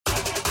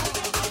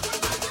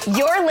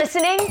You're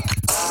listening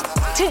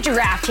to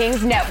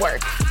DraftKings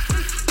Network.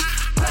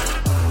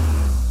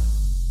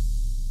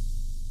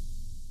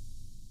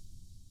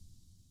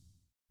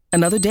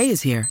 Another day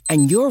is here,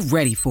 and you're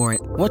ready for it.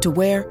 What to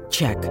wear?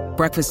 Check.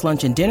 Breakfast,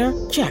 lunch, and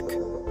dinner? Check.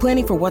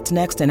 Planning for what's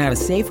next and how to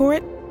save for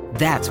it?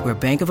 That's where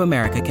Bank of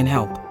America can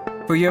help.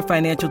 For your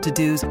financial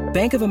to-dos,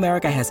 Bank of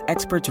America has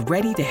experts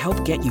ready to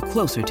help get you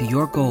closer to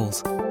your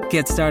goals.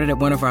 Get started at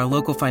one of our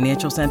local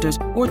financial centers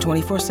or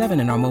 24/7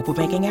 in our mobile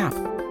banking app.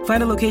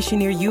 Find a location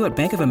near you at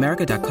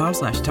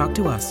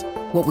bankofamerica.com/talktous.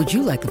 What would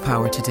you like the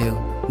power to do?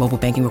 Mobile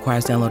banking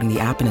requires downloading the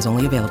app and is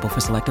only available for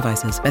select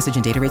devices. Message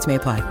and data rates may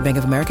apply. Bank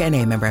of America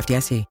N.A., member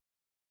FDIC.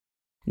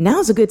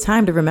 Now's a good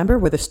time to remember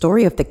where the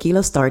story of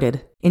tequila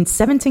started. In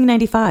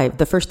 1795,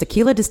 the first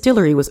tequila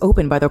distillery was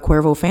opened by the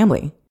Cuervo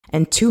family.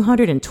 And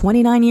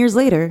 229 years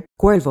later,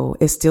 Cuervo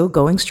is still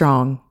going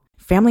strong.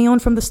 Family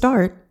owned from the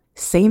start,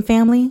 same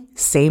family,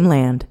 same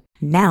land.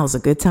 Now's a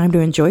good time to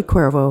enjoy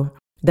Cuervo,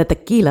 the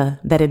tequila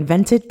that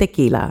invented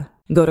tequila.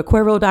 Go to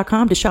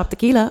Cuervo.com to shop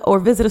tequila or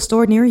visit a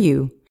store near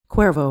you.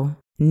 Cuervo,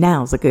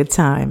 now's a good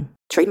time.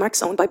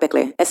 Trademarks owned by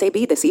Becle,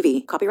 SAB The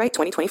CV. Copyright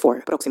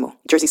 2024. Proximo.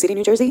 Jersey City,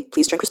 New Jersey.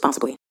 Please drink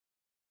responsibly.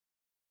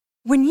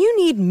 When you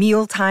need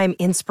mealtime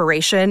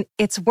inspiration,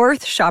 it's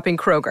worth shopping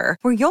Kroger,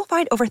 where you'll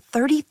find over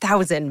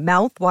 30,000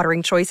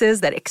 mouth-watering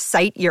choices that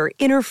excite your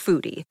inner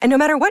foodie. And no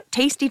matter what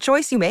tasty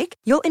choice you make,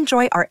 you'll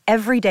enjoy our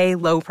everyday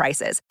low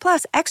prices,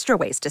 plus extra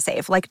ways to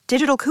save, like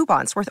digital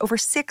coupons worth over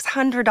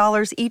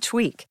 $600 each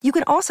week. You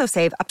can also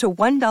save up to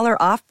 $1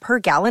 off per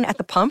gallon at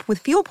the pump with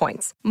fuel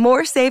points.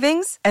 More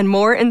savings and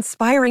more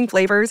inspiring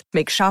flavors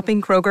make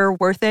shopping Kroger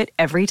worth it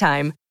every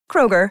time.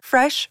 Kroger,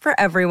 fresh for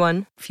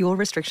everyone. Fuel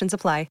restrictions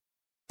apply.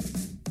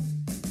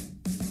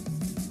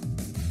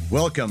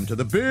 Welcome to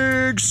the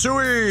Big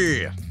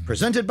Suey,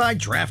 presented by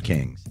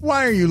DraftKings.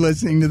 Why are you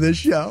listening to this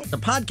show? The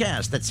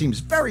podcast that seems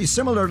very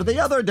similar to the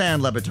other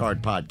Dan Le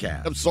Batard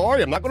podcast. I'm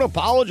sorry, I'm not going to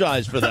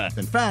apologize for that.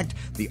 In fact,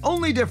 the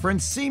only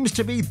difference seems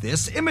to be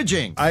this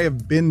imaging. I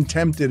have been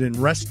tempted in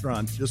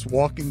restaurants just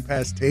walking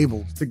past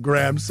tables to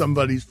grab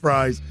somebody's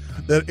fries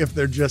that if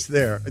they're just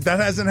there. That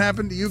hasn't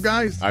happened to you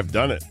guys? I've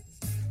done it.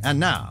 And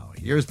now,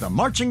 here's the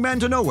marching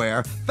man to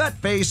nowhere, Fat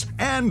Face,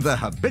 and the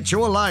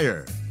habitual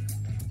liar.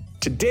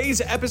 Today's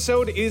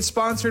episode is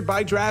sponsored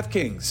by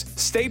DraftKings.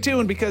 Stay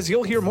tuned because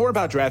you'll hear more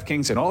about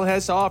DraftKings and all it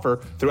has to offer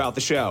throughout the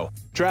show.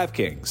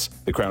 DraftKings,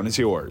 the crown is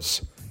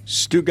yours.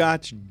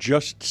 Stugotz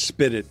just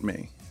spit at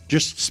me.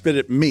 Just spit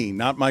at me,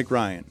 not Mike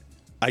Ryan.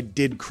 I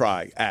did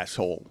cry,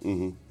 asshole.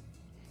 Mm-hmm.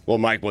 Well,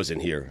 Mike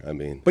wasn't here, I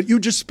mean. But you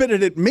just spit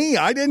it at me.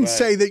 I didn't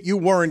say that you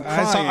weren't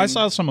crying. I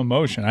saw some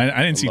emotion.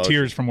 I didn't see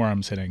tears from where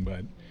I'm sitting,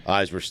 but...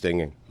 Eyes were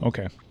stinging.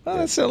 Okay.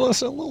 It's a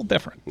little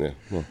different. Yeah,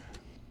 well.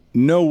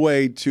 No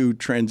way to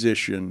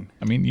transition.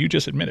 I mean, you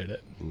just admitted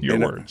it. Your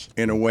words.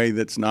 In a way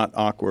that's not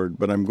awkward,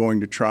 but I'm going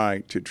to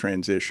try to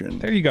transition.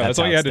 There you go. That's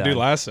all you had to do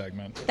last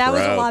segment. That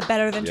was a lot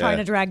better than trying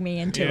to drag me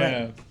into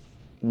it.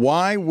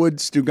 Why would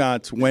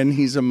Stugotz, when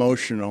he's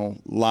emotional,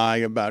 lie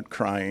about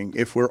crying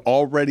if we're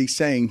already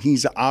saying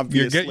he's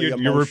obviously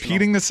emotional? You're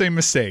repeating the same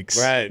mistakes.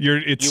 Right.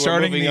 It's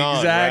starting the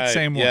exact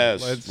same way.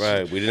 Yes,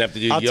 right. We didn't have to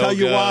do I'll yoga. tell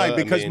you why.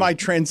 Because my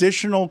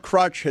transitional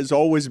crutch has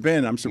always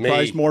been, I'm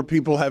surprised more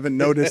people haven't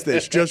noticed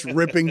this, just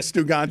ripping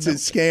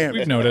Stugotz's scam.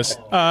 We've noticed.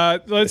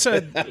 Let's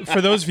for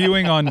those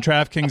viewing on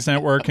DraftKings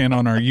Network and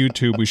on our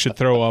YouTube, we should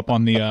throw up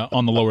on the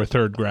lower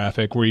third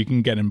graphic where you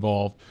can get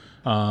involved.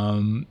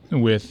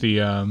 With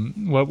the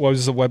what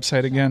was the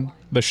website again?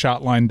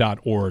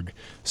 Theshotline.org.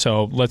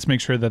 So let's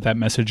make sure that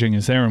messaging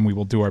is there, and we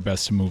will do our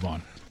best to move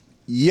on.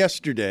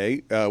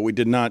 Yesterday, we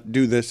did not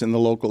do this in the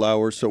local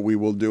hour, so we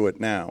will do it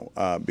now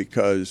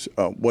because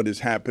what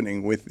is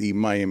happening with the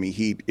Miami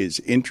Heat is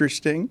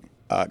interesting.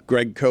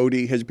 Greg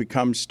Cody has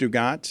become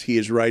Stugotz. He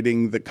is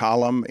writing the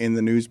column in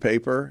the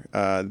newspaper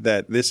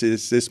that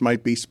this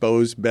might be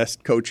Spo's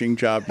best coaching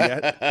job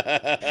yet.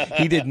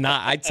 He did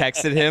not. I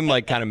texted him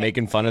kind of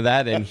making fun of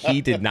that, and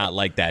he did not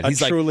like that.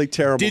 He's truly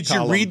terrible did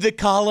column. You read the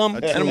column?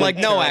 And I'm like,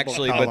 no,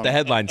 actually, column. But the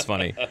headline's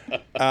funny.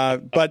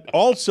 But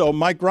also,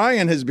 Mike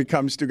Ryan has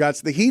become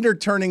Stugotz. The Heat are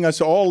turning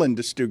us all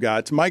into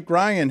Stugotz. Mike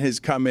Ryan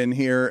has come in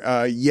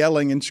here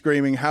yelling and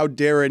screaming, how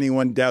dare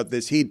anyone doubt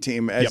this Heat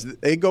team as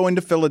they go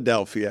into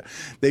Philadelphia.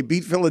 They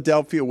beat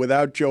Philadelphia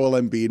without Joel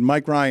Embiid.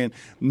 Mike Ryan,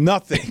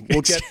 nothing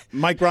will get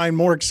Mike Ryan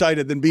more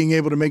excited than being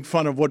able to make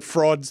fun of what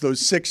frauds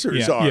those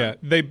Sixers are. Yeah,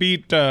 they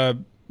beat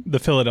the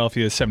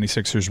Philadelphia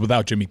 76ers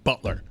without Jimmy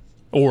Butler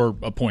or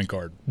a point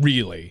guard,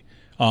 really.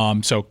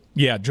 So,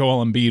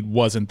 Joel Embiid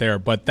wasn't there,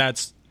 but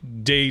that's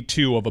day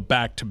two of a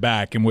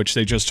back-to-back in which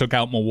they just took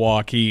out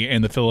Milwaukee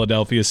and the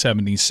Philadelphia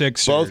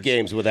 76ers. Both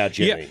games without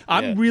Jimmy. Yeah,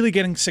 I'm really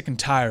getting sick and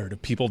tired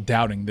of people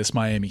doubting this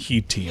Miami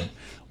Heat team.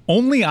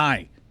 Only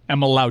I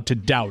am allowed to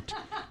doubt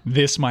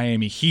this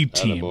Miami Heat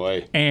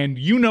team. And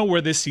you know where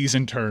this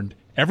season turned.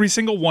 Every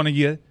single one of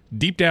you,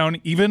 deep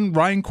down, even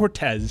Ryan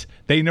Cortez,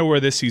 they know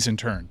where this season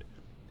turned.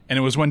 And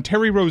it was when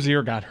Terry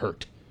Rozier got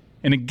hurt.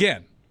 And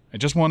again, I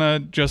just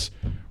want to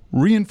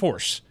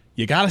reinforce,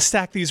 you got to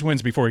stack these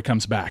wins before he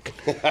comes back.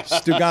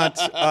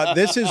 Stugotz,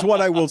 this is what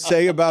I will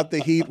say about the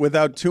Heat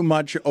without too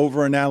much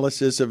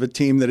overanalysis of a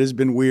team that has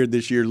been weird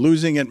this year.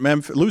 Losing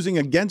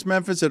against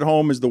Memphis at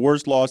home is the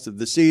worst loss of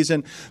the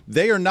season.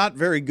 They are not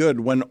very good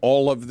when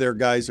all of their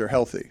guys are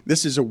healthy.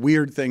 This is a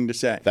weird thing to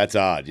say. That's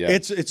odd, yeah.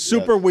 It's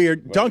super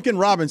weird. Right. Duncan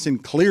Robinson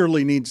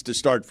clearly needs to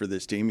start for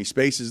this team. He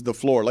spaces the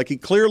floor. Like, he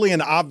clearly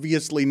and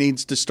obviously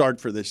needs to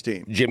start for this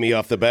team. Jimmy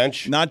off the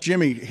bench? Not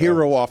Jimmy,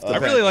 Hero off the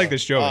bench. I really like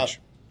this Jovic.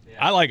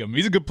 I like him.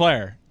 He's a good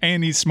player.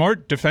 And he's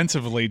smart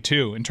defensively,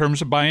 too, in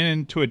terms of buying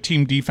into a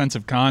team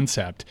defensive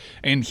concept.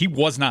 And he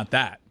was not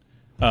that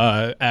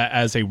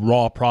as a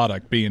raw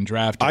product being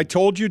drafted. I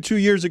told you 2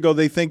 years ago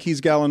they think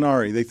he's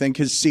Gallinari. They think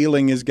his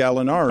ceiling is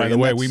Gallinari. By the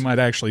way, we might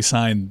actually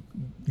sign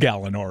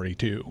Gallinari,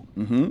 too.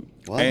 Mm-hmm.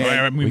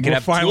 We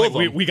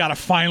got to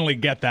finally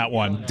get that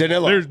one.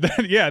 Danilo.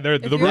 They're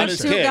the rumors.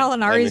 Two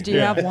Gallinaris, do you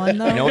have one,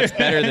 though? You know it's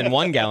better than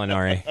one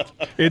Gallinari.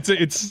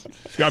 It's.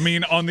 I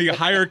mean, on the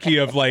hierarchy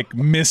of, like,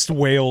 missed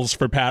whales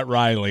for Pat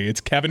Riley,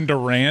 it's Kevin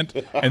Durant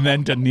and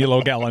then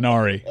Danilo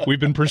Gallinari. We've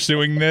been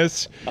pursuing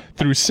this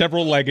through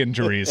several leg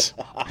injuries.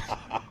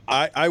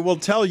 I will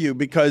tell you,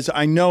 because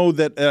I know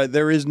that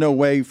there is no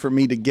way for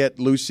me to get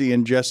Lucy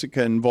and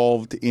Jessica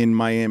involved in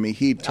Miami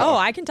Heat talk. Oh,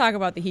 I can talk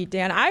about the Heat,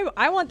 Dan.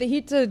 I want the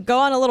Heat to go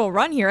on a little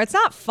run here. It's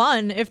not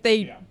fun if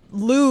they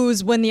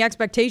lose when the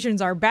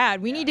expectations are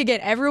bad. We need to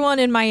get everyone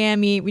in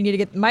Miami. We need to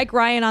get Mike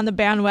Ryan on the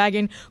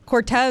bandwagon,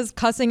 Cortez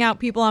cussing out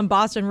people on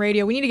Boston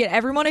radio. We need to get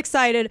everyone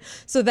excited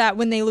so that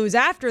when they lose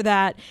after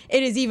that,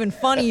 it is even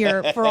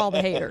funnier for all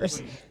the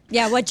haters.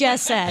 Yeah, what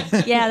Jess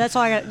said. Yeah, that's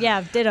all I got.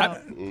 Yeah, ditto.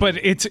 But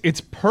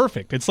it's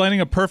perfect. It's lining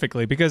up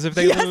perfectly, because if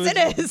they lose...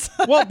 Yes, it is.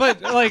 Well,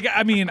 but, like,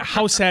 I mean,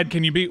 how sad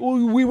can you be?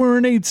 We were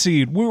an 8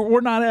 seed.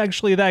 We're not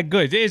actually that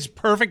good. It's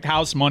perfect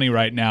house money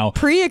right now.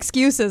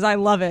 Pre-excuses. I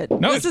love it.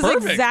 No, this is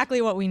perfect.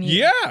 exactly what we need.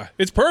 Yeah,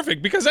 it's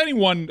perfect, because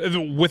anyone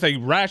with a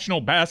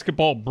rational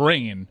basketball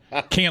brain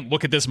can't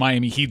look at this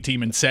Miami Heat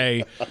team and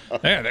say,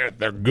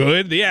 they're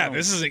good. Yeah,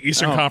 this is an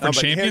Eastern Conference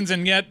champions,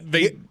 and yet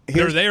they're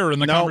there in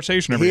the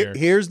conversation every year.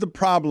 Here's the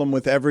problem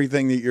with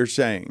everything that you're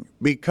saying,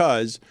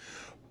 because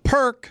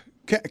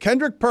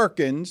Kendrick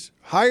Perkins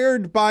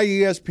hired by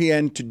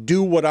ESPN to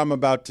do what I'm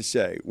about to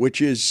say,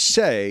 which is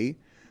say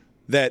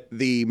that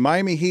the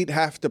Miami Heat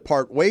have to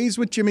part ways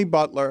with Jimmy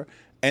Butler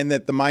and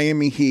that the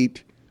Miami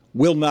Heat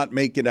will not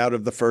make it out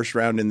of the first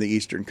round in the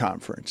Eastern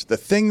Conference. The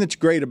thing that's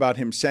great about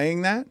him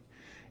saying that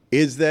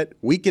is that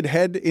we could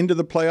head into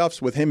the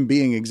playoffs with him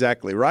being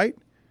exactly right.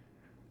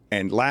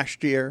 And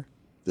last year,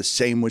 the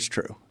same was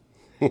true.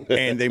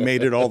 And they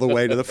made it all the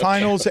way to the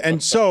finals.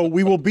 And so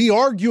we will be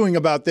arguing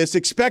about this,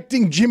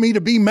 expecting Jimmy to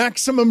be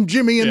maximum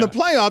Jimmy in the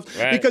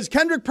playoffs, because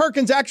Kendrick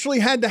Perkins actually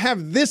had to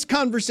have this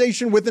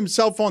conversation with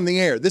himself on the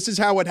air. This is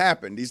how it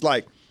happened. He's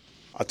like,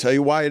 I'll tell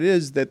you why it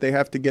is that they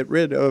have to get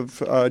rid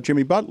of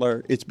Jimmy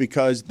Butler. It's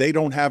because they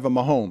don't have a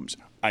Mahomes.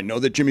 I know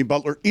that Jimmy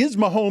Butler is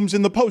Mahomes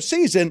in the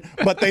postseason,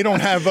 but they don't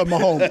have a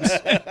Mahomes.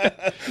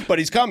 But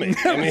he's coming.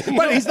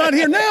 But he's not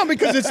here now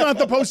because it's not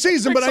the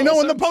postseason. But I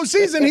know in the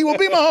postseason he will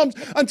be Mahomes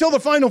until the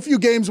final few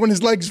games when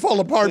his legs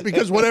fall apart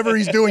because whatever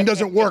he's doing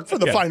doesn't work for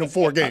the final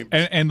 4 games.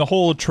 And the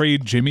whole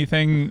trade Jimmy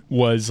thing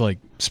was like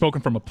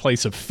spoken from a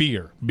place of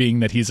fear,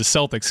 being that he's a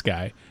Celtics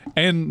guy.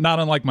 And not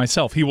unlike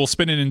myself, he will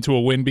spin it into a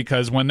win,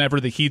 because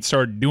whenever the Heat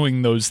start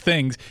doing those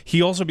things,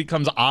 he also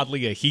becomes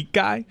oddly a Heat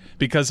guy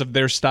because of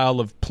their style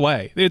of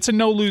play. It's a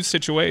no-lose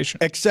situation.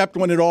 Except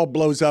when it all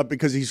blows up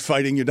because he's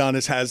fighting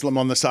Udonis Haslem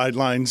on the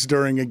sidelines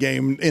during a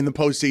game in the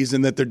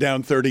postseason that they're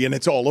down 30 and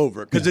it's all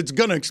over, because it's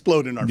going to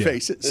explode in our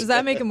faces. Does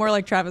that make him more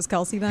like Travis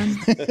Kelce then?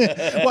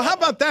 Well, how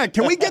about that?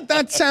 Can we get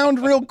that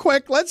sound real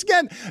quick? Let's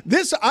get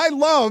this. I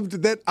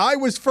loved that I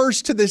was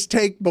first to this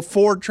take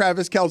before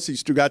Travis Kelce,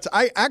 Stugotz.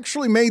 I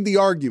actually made the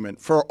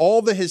argument for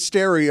all the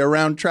hysteria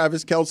around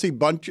Travis Kelce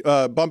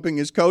bumping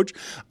his coach.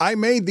 I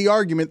made the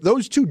argument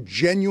those two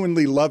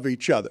genuinely love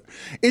each other.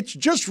 It's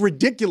just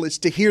ridiculous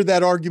to hear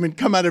that argument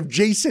come out of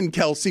Jason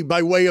Kelce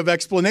by way of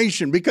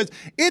explanation, because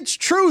it's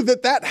true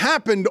that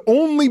happened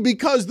only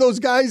because those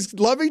guys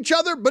love each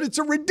other, but it's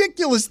a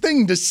ridiculous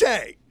thing to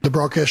say. The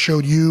broadcast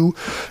showed you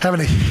having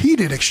a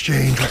heated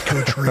exchange with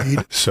Coach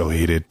Reed. So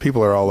heated.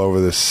 People are all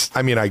over this.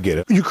 I mean, I get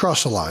it. You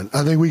crossed the line.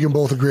 I think we can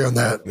both agree on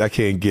that. I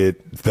can't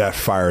get that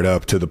fired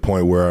up to the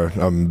point where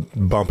I'm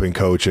bumping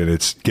Coach and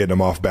it's getting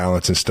him off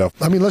balance and stuff.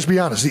 I mean, let's be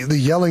honest. The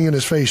yelling in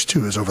his face,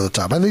 too, is over the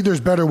top. I think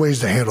there's better ways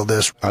to handle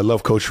this. I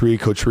love Coach Reed.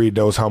 Coach Reed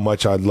knows how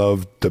much I'd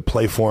love to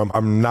play for him.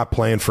 I'm not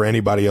playing for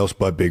anybody else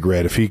but Big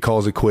Red. If he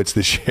calls it quits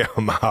this year,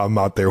 I'm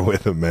out there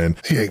with him, man.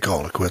 He ain't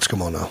calling it quits.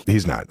 Come on now.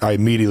 He's not. I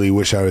immediately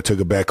wish I would have took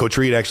it back. Coach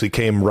Reed actually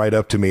came right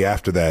up to me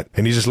after that,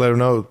 and he just let him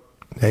know,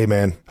 hey,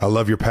 man, I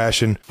love your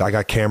passion. I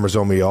got cameras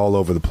on me all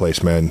over the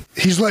place, man.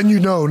 He's letting you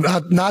know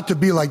not to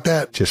be like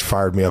that. Just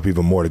fired me up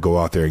even more to go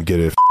out there and get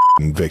it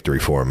victory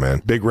for him,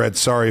 man. Big Red,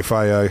 sorry if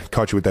I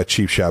caught you with that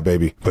cheap shot,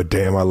 baby. But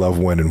damn, I love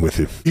winning with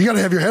you. You got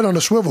to have your head on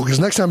a swivel because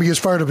next time he gets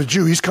fired up at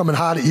you, he's coming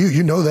hot at you.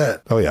 You know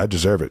that. Oh, yeah, I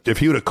deserve it. If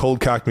he would have cold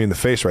cocked me in the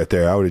face right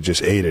there, I would have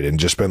just ate it and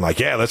just been like,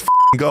 yeah, let's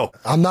go.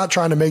 I'm not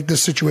trying to make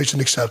this situation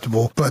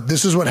acceptable, but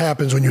this is what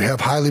happens when you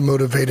have highly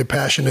motivated,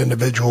 passionate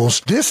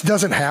individuals. This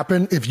doesn't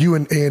happen if you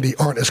and Andy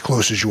aren't as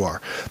close as you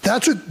are.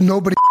 That's what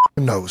nobody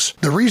knows.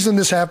 The reason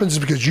this happens is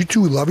because you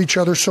two love each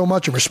other so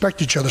much and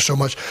respect each other so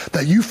much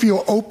that you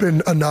feel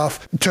open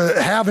enough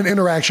to have an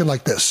interaction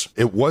like this.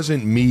 It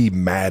wasn't me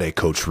mad at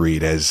Coach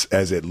Reed as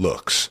it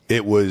looks.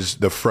 It was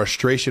the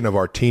frustration of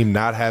our team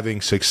not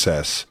having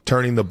success,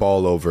 turning the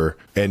ball over,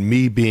 and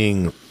me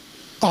being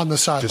on the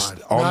sideline.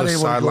 Just on the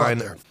sideline.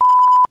 There.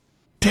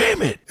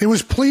 Damn it. It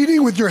was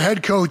pleading with your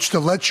head coach to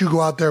let you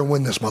go out there and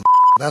win this mother.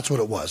 That's what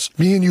it was.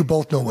 Me and you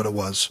both know what it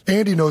was.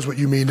 Andy knows what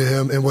you mean to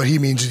him and what he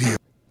means to you.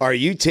 Are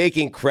you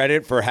taking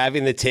credit for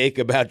having the take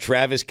about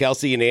Travis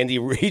Kelce and Andy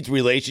Reid's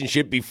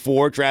relationship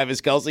before Travis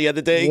Kelce had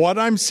the take? What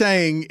I'm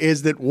saying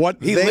is that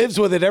he lives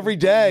with it every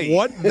day.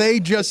 What they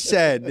just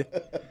said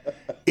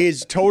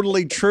is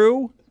totally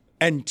true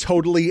and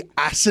totally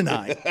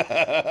asinine.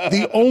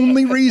 The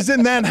only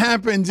reason that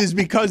happens is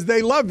because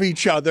they love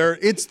each other.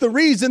 It's the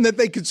reason that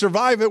they could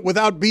survive it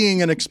without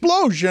being an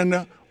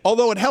explosion.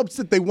 Although it helps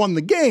that they won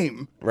the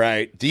game.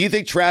 Right. Do you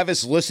think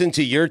Travis listened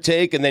to your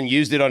take and then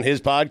used it on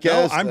his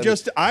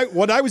podcast? No,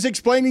 what I was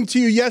explaining to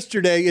you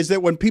yesterday is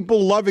that when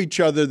people love each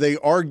other, they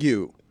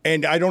argue.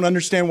 And I don't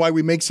understand why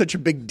we make such a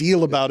big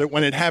deal about it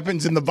when it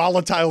happens in the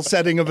volatile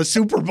setting of a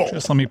Super Bowl.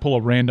 Just let me pull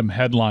a random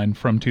headline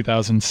from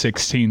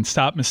 2016.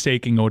 Stop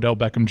mistaking Odell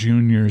Beckham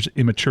Jr.'s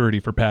immaturity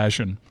for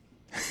passion.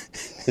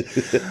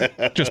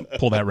 Just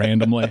pull that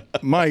randomly.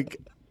 Mike,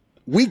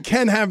 we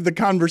can have the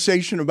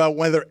conversation about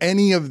whether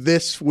any of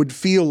this would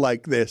feel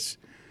like this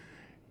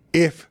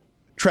if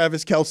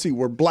Travis Kelce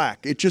were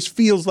black. It just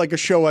feels like a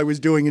show I was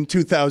doing in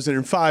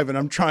 2005, and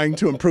I'm trying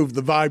to improve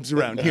the vibes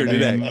around here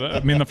today. I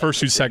mean, the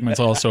first two segments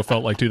also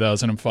felt like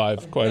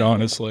 2005, quite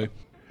honestly.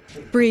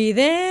 Breathe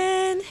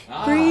in,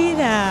 breathe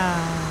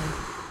out.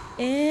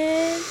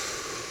 In,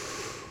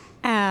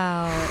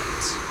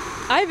 out.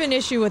 I have an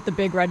issue with the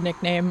Big Red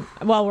nickname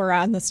while we're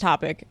on this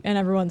topic, and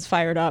everyone's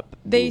fired up.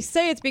 They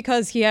say it's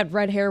because he had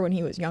red hair when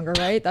he was younger,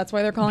 right? That's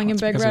why they're calling him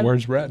Big Red? He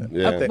wears red.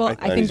 Yeah. Well,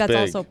 I think that's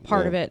also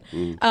part of it.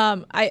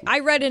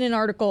 I read in an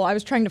article, I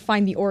was trying to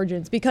find the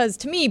origins, because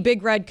to me,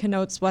 Big Red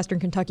connotes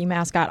Western Kentucky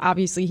mascot.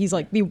 Obviously, he's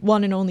like the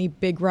one and only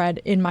Big Red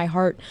in my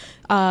heart.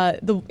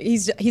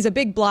 He's a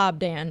big blob,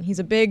 Dan. He's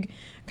a big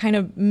kind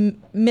of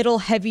middle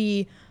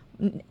heavy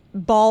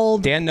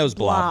bald Dan knows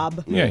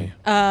blob. Yeah.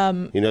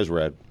 He knows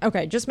red.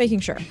 Okay, just making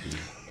sure.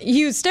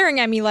 He was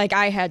staring at me like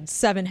I had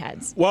 7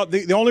 heads. Well,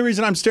 the only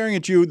reason I'm staring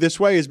at you this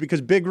way is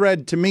because Big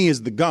Red to me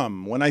is the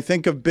gum. When I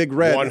think of Big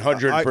Red,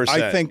 100%,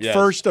 I think yes.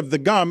 first of the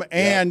gum.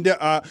 And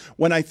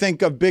when I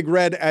think of Big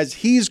Red as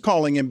he's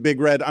calling him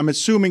Big Red, I'm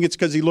assuming it's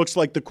because he looks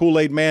like the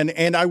Kool-Aid Man.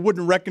 And I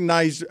wouldn't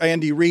recognize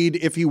Andy Reid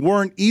if he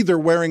weren't either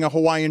wearing a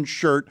Hawaiian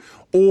shirt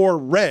or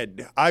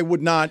red. I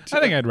would not.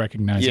 I think I'd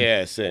recognize him.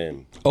 Yeah,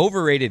 same.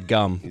 Overrated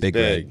gum, He's Big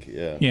Red.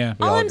 Yeah. Yeah.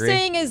 All I'm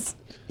saying is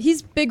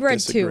he's Big Red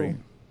Disagree.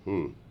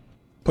 too.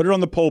 Put it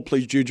on the poll,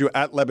 please, Juju,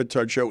 at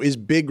Levitard Show. Is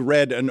Big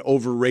Red an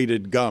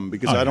overrated gum?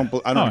 Because I don't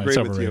agree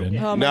with overrated. you.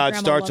 Oh, my No, it grandma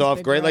starts loves off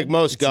Big great, Red. like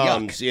most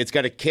gums. It's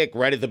got a kick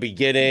right at the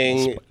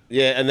beginning.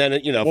 Yeah, and then,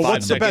 Well, 5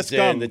 what's the seconds best in,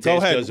 gum? the Go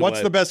taste ahead. goes What's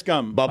away. the best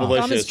gum? Bubblicious.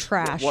 Gum is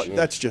trash.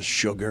 That's just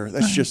sugar.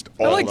 That's just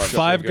I all like sugar.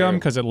 5 gum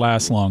because it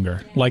lasts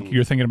longer. Like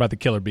you're thinking about the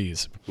killer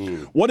bees.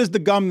 What is the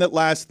gum that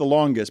lasts the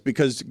longest?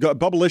 Because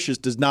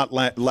Bubblicious does not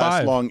last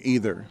 5. long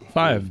either.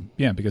 5,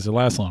 yeah, because it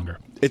lasts longer.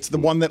 It's the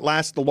one that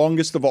lasts the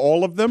longest of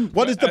all of them?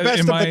 What is the best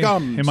of the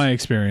gums? In my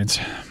experience.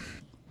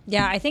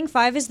 Yeah, I think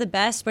 5 is the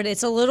best, but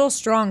it's a little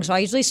strong, so I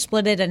usually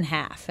split it in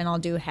half, and I'll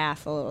do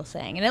half a little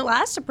thing, and it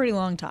lasts a pretty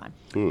long time.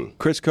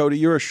 Chris Cody,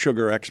 you're a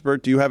sugar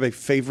expert. Do you have a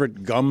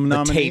favorite gum The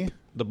nominee? tape,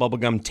 the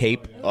bubblegum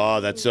tape. Oh,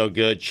 that's so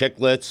good.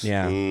 Chiclets.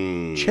 Yeah.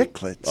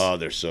 Chiclets? Oh,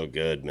 they're so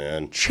good,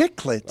 man.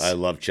 Chiclets? I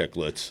love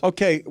chiclets.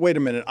 Okay, wait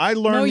a minute. I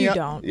learned No, you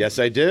don't. Yes,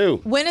 I do.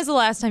 When is the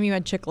last time you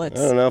had I chiclets?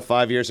 don't know,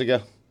 5 years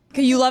ago.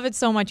 You love it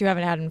so much you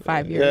haven't had it in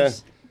 5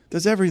 years.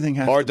 Does everything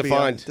have Hard to to be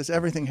find. Does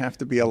everything have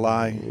to be a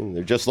lie?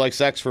 They're just like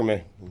sex for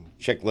me.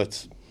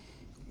 Chiclets.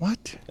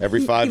 What?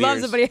 Every 5 He years.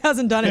 loves it, but he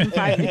hasn't done it in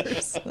 5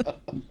 years.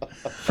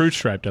 Fruit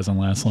stripe doesn't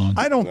last long.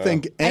 I don't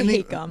think any.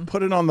 hate gum.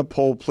 Put it on the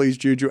poll, please,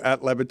 Juju,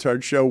 at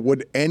Levitard Show.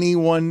 Would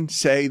anyone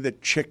say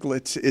that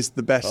Chiclets is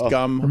the best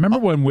gum? Remember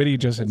when Whitty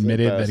just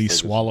admitted best. that he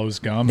swallows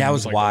gum? That It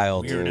was like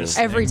wild. the weirdest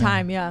Every thing,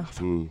 time, yeah.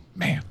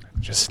 Man, it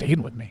just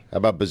stayed with me. How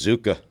about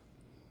bazooka?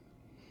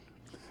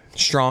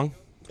 Strong.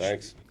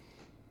 Thanks.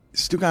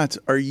 Stugatz,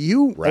 are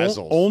you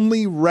Razzles.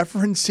 only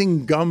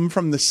referencing gum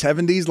from the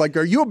 70s? Like,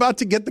 are you about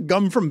to get the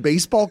gum from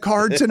baseball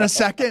cards in a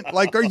second?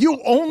 Like, are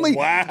you only...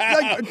 Wow.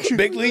 Like,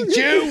 Big League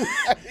Chew.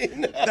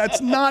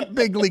 That's not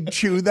Big League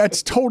Chew.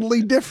 That's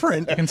totally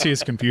different. I can see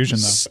his confusion,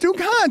 though.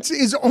 Stugatz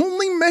is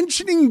only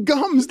mentioning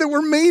gums that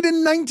were made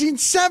in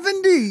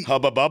 1970.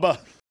 Hubba Bubba.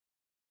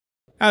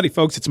 Howdy,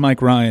 folks. It's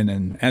Mike Ryan,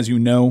 and as you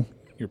know,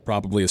 you're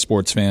probably a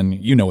sports fan.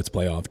 You know it's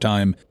playoff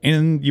time,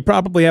 and you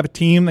probably have a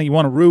team that you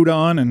want to root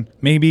on, and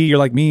maybe you're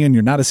like me and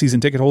you're not a season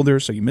ticket holder,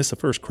 so you miss the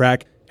first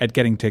crack at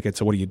getting tickets.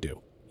 So what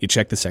do? You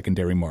check the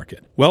secondary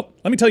market. Well,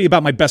 let me tell you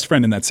about my best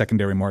friend in that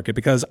secondary market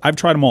because I've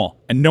tried them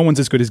all, and no one's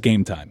as good as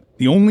Game Time,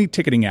 the only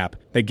ticketing app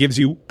that gives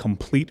you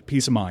complete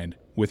peace of mind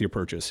with your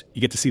purchase.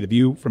 You get to see the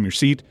view from your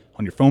seat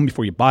on your phone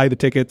before you buy the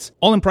tickets.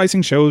 All-in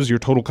pricing shows your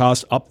total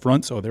cost up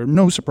front, so there are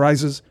no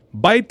surprises.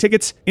 Buy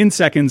tickets in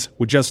seconds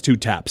with just 2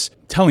 taps.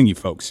 I'm telling you,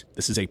 folks,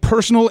 this is a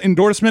personal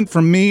endorsement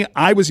from me.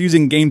 I was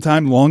using Game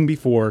Time long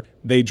before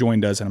they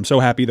joined us, and I'm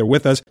so happy they're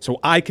with us so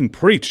I can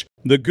preach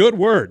the good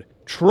word.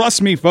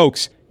 Trust me,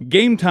 folks.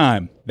 Game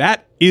Time.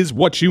 That is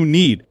what you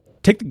need.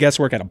 Take the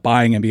guesswork out of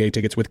buying NBA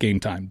tickets with Game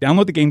Time.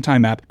 Download the Game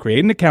Time app,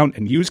 create an account,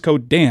 and use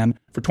code DAN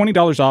for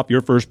 $20 off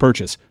your first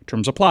purchase.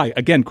 Terms apply.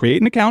 Again,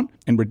 create an account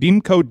and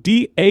redeem code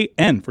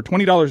DAN for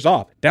 $20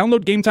 off.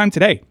 Download Game Time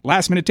today.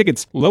 Last-minute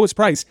tickets, lowest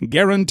price,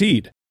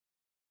 guaranteed.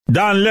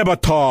 Dan Le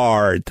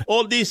Batard.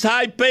 All these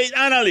high-paid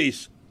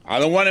analysts, I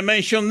don't want to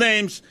mention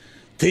names,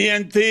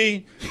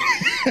 TNT,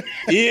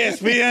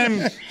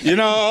 ESPN, they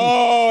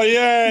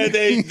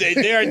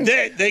are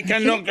dead. They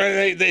cannot.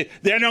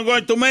 They're not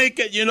going to make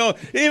it.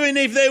 Even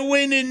if they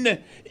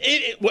win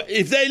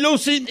if they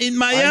lose in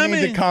Miami.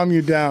 I need to calm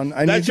you down.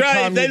 That's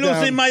right. If they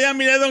lose in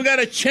Miami, they don't got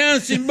a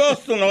chance in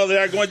Boston. Or they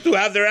are going to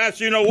have their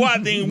ass. In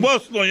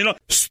Boston.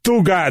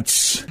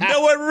 Stugats. They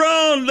were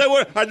wrong.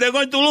 Are they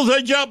going to lose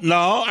their job?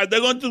 No. Are they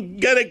going to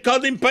get a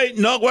cut in pay?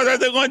 No. What are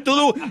they going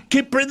to do?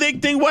 Keep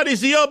predicting what is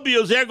the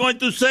obvious. They are going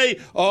to say,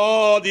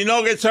 "Oh, the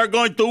Nuggets are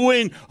going to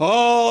win.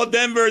 Oh,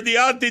 Denver, the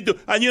altitude."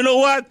 And you know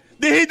what?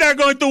 The Heat are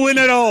going to win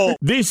it all.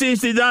 This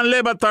is the Dan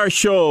Le Batard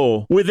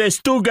Show with the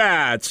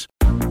Stugats.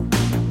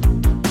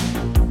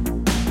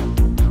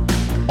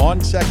 On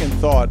second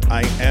thought,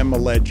 I am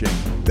alleging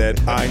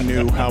that I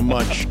knew how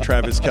much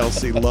Travis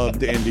Kelce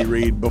loved Andy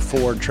Reid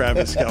before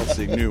Travis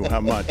Kelce knew how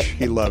much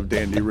he loved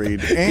Andy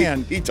Reid.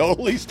 And he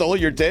totally stole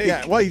your take.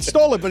 Yeah, well, he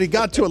stole it, but he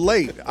got to it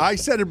late. I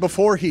said it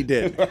before he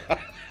did.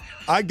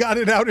 I got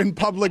it out in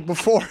public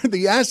before.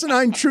 The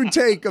asinine true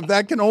take of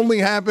that can only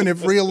happen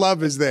if real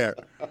love is there.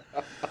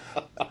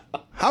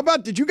 How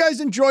about, did you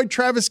guys enjoy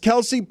Travis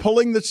Kelce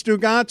pulling the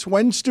Stugats?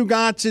 When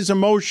Stugats is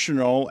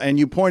emotional, and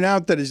you point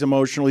out that he's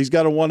emotional, he's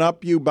got to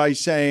one-up you by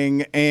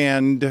saying,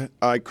 "And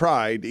I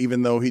cried,"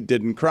 even though he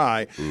didn't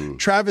cry.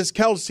 Travis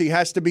Kelce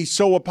has to be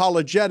so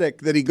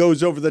apologetic that he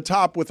goes over the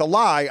top with a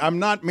lie. I'm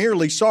not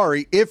merely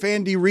sorry. If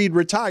Andy Reid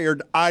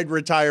retired, I'd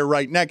retire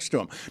right next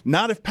to him.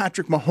 Not if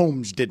Patrick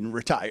Mahomes didn't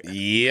retire.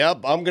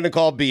 Yep, I'm going to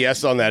call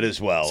BS on that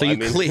as well. So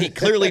he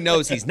clearly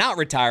knows he's not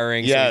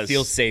retiring, so he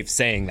feels safe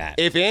saying that.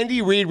 If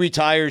Andy Reid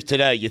retires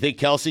today, you think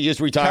Kelce is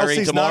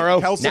retiring tomorrow?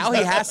 Now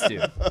he has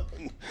to.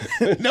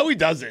 No, he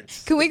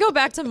doesn't. Can we go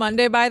back to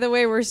Monday, by the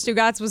way, where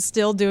Stugats was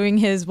still doing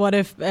his what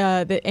if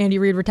Andy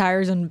Reid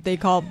retires and they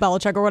call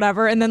Belichick or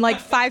whatever, and then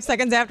 5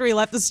 seconds after he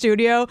left the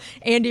studio,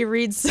 Andy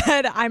Reid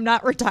said, "I'm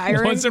not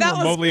retiring." Wasn't that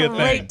remotely was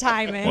great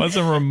timing.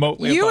 Wasn't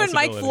remotely You and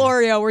Mike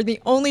Florio were the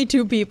only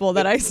 2 people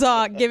that I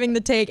saw giving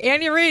the take.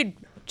 Andy Reid,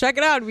 check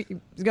it out.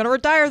 He's going to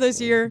retire this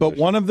year. But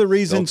one of the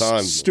reasons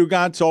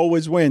Stugats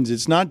always wins,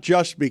 it's not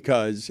just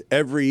because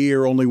every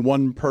year only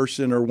one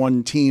person or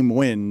one team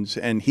wins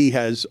and he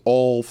has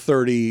all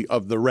 30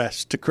 of the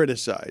rest to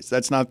criticize.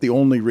 That's not the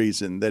only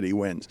reason that he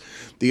wins.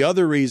 The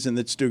other reason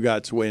that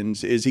Stugats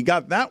wins is he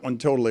got that one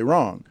totally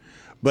wrong.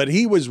 But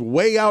he was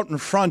way out in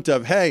front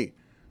of, hey,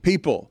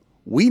 people,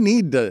 we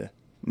need to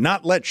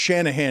not let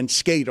Shanahan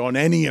skate on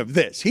any of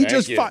this. He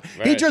just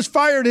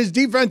fired his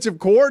defensive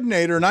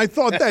coordinator, and I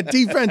thought that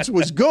defense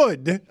was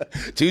good.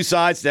 2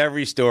 sides to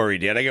every story.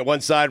 Did I get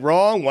one side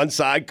wrong, one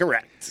side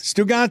correct?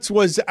 Stugats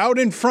was out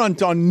in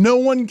front on no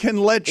one can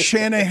let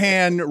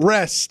Shanahan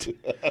rest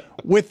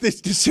with this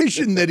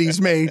decision that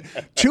he's made.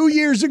 2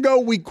 years ago,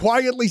 we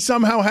quietly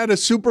somehow had a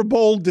Super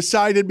Bowl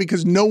decided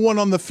because no one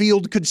on the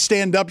field could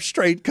stand up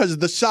straight because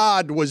the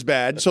sod was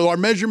bad. So our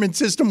measurement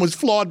system was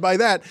flawed by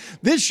that.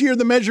 This year,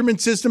 the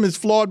measurement system is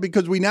flawed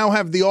because we now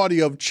have the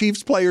audio of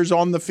Chiefs players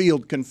on the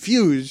field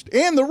confused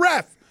and the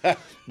ref.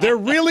 They're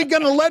really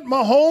going to let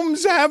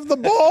Mahomes have the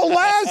ball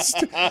last?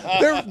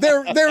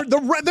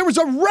 There was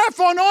a ref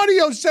on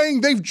audio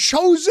saying they've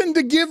chosen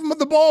to give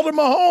the ball to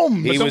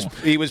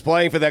Mahomes. He was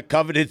playing for that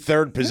coveted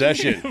third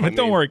possession. But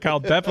don't worry, Kyle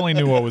definitely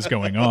knew what was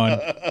going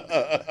on.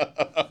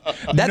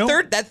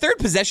 That third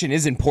possession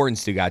is important,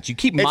 Stugats. You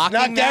keep mocking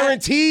that. It's not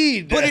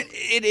guaranteed. But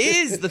it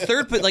is. The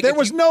third there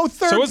was no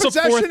third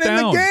possession in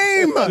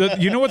the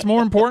game. You know what's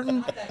more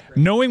important?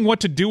 Knowing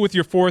what to do with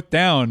your 4th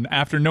down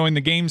after knowing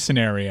the game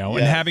scenario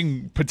and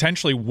having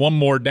potentially one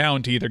more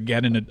down to either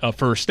get in a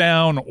first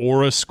down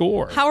or a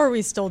score. How are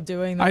we still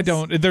doing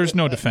this? There's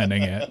no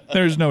defending it.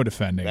 There's no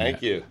defending it.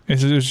 Thank you.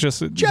 It was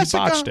just,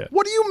 Jessica, you botched it.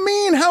 What do you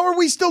mean, how are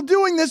we still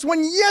doing this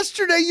when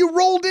yesterday you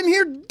rolled in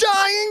here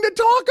dying to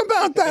talk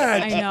about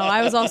that? I know.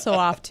 I was also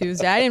off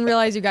Tuesday. I didn't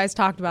realize you guys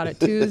talked about it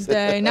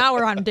Tuesday. Now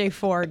we're on day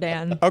 4,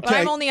 Dan. But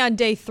I'm only on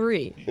day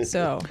 3,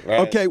 so.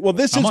 Okay, well,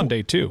 I'm on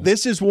day 2.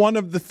 This is one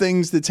of the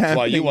things that's happening.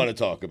 Why you want to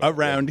talk about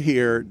around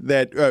here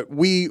that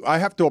I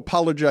have to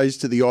apologize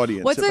to the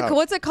audience.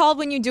 What's it called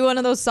when you do one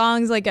of those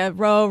songs like a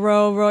row,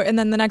 row, row, and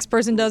then the next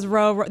person does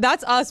row, row?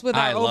 That's us with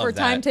our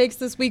overtime takes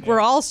this week.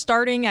 We're all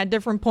starting at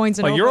different points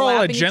and you're all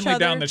overlapping gently each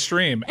other. down the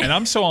stream, and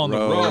I'm so on the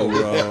row,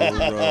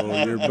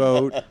 row your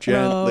boat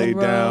gently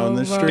down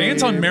the stream.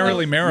 Dan's on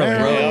Merrily, Merrily.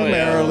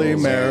 Merrily,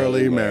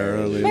 merrily,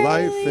 merrily,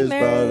 life is but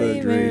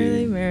a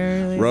dream.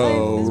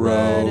 Row,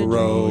 row,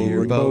 row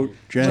your boat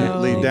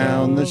gently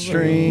down the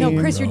stream.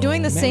 No, Chris, you're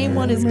doing the same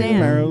one as Dan.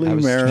 Merrily,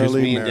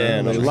 merrily,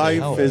 merrily,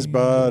 life is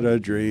but a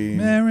dream.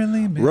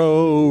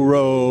 Row,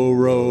 row,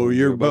 row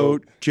your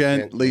boat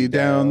gently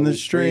down the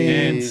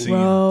stream.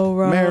 Row,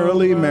 row,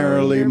 merrily,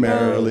 merrily,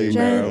 merrily,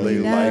 merrily,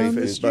 life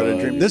is but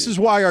a dream. This is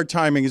why our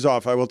timing is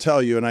off, I will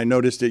tell you, and I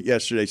noticed it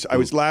yesterday. So I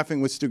was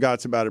laughing with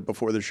Stugatz about it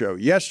before the show.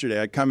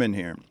 Yesterday, I come in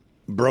here,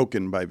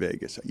 broken by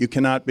Vegas. You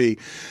cannot be.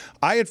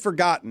 I had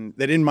forgotten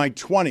that in my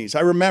 20s,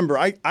 I remember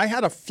I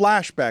had a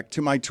flashback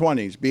to my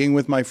 20s being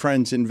with my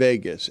friends in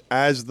Vegas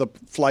as the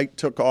flight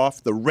took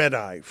off, the red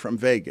eye from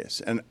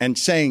Vegas, and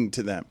saying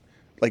to them,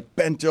 like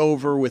bent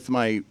over with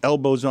my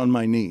elbows on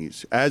my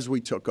knees as we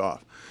took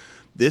off,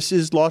 this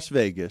is Las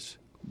Vegas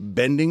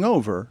bending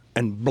over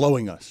and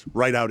blowing us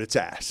right out its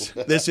ass.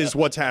 This is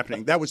what's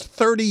happening. That was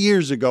 30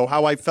 years ago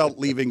how I felt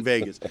leaving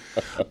Vegas.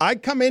 I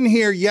come in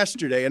here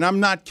yesterday, and I'm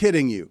not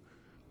kidding you,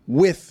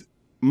 with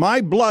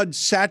my blood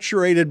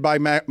saturated by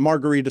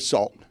margarita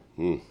salt.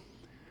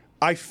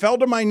 I fell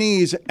to my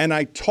knees and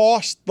I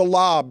tossed the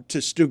lob to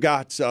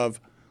Stugatz of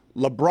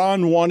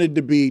LeBron wanted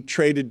to be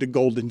traded to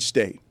Golden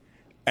State.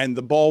 And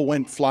the ball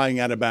went flying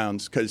out of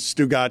bounds because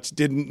Stugatz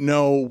didn't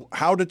know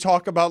how to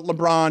talk about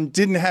LeBron,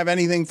 didn't have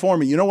anything for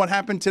me. You know what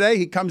happened today?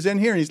 He comes in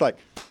here and he's like,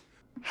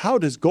 how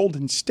does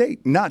Golden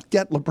State not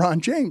get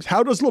LeBron James?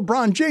 How does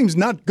LeBron James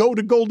not go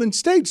to Golden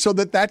State so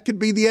that could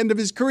be the end of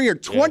his career?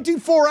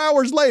 24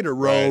 hours later,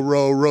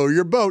 row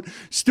your boat.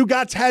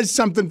 Stugatz has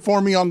something for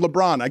me on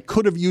LeBron. I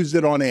could have used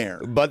it on air.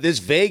 But this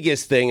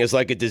Vegas thing is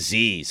like a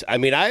disease. I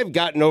mean, I've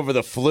gotten over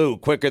the flu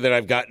quicker than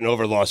I've gotten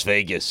over Las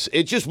Vegas.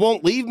 It just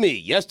won't leave me.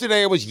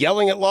 Yesterday I was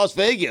yelling at Las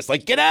Vegas,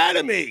 like, get out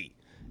of me.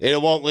 It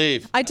won't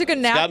leave. I took a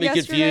nap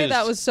yesterday confused.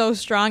 that was so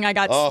strong. I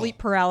got sleep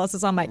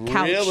paralysis on my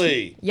couch.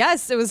 Really?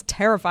 Yes, it was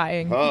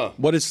terrifying.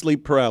 What is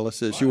sleep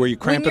paralysis? Were you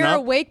cramping when you're up?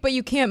 awake but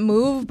you can't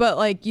move, but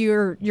like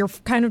you're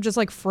kind of just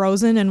like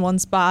frozen in one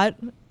spot.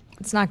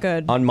 It's not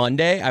good. On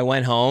Monday, I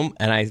went home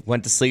and I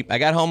went to sleep. I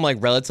got home like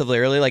relatively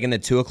early, like in the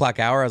 2 o'clock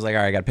hour. I was like,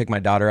 all right, I got to pick my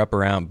daughter up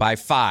around by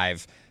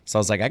 5. So I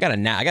was like, I got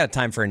a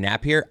time for a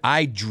nap here.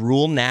 I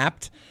drool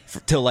napped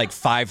till like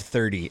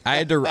 5:30.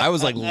 I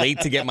was like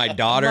late to get my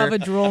daughter. Love a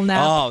drool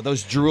nap. Oh,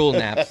 those drool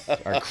naps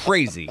are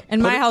crazy. In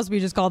my house,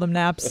 we just call them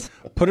naps.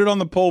 Put it on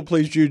the poll,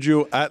 please,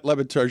 Juju, at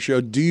Levitar Show.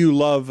 Do you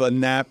love a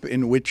nap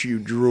in which you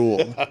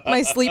drool?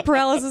 My sleep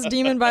paralysis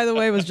demon, by the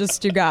way, was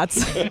just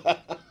Stugatz.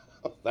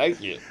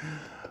 Thank you.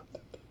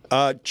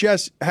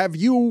 Jess, have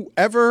you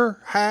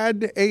ever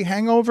had a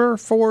hangover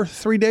for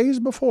 3 days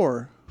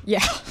before?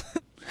 Yeah.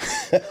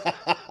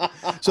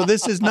 So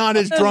this is not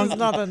as drunk. This is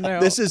nothing new.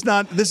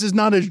 This is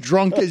not as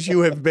drunk as you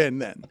have been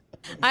then.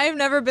 I've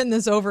never been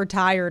this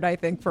overtired, I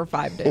think, for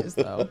 5 days,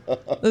 though.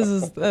 This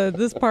is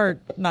this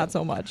part, not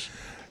so much.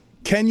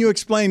 Can you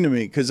explain to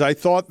me? Because I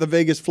thought the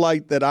Vegas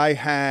flight that I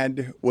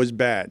had was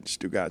bad,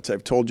 Stugatz.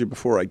 I've told you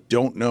before, I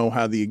don't know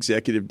how the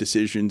executive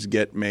decisions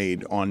get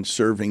made on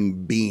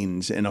serving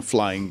beans in a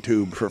flying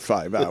tube for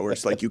 5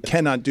 hours. Like, you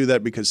cannot do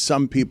that because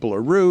some people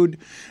are rude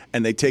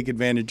and they take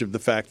advantage of the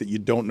fact that you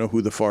don't know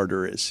who the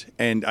farter is.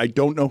 And I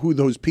don't know who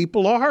those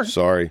people are.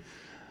 Sorry.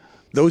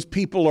 Those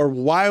people are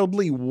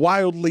wildly,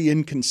 wildly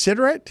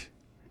inconsiderate.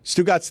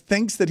 Stugatz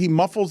thinks that he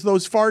muffles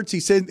those farts. He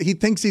said he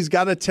thinks he's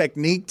got a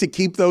technique to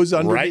keep those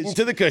under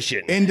into the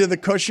cushion. Into the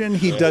cushion.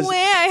 He does. Wah,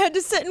 I had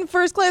to sit in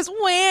first class.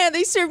 Wah,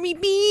 they serve me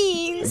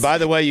beans. By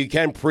the way, you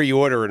can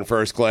pre-order in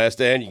first class,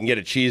 Dan. You can get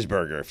a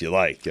cheeseburger if you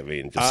like. I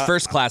mean, just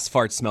first class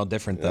farts smell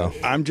different, though.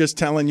 I'm just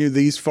telling you,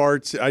 these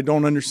farts. I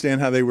don't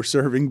understand how they were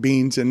serving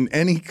beans in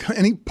any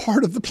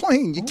part of the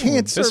plane. You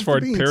can't serve this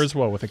fart beans. pairs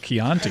well with a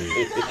Chianti.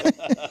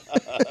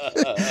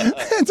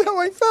 That's how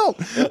I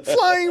felt.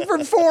 Flying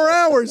for 4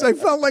 hours, I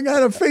felt like I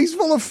had a face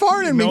full of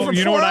fart in me for 4 hours.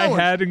 You know what I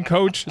had in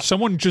coach?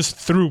 Someone just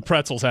threw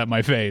pretzels at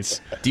my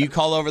face. Do you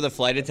call over the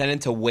flight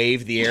attendant to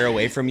wave the air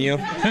away from you?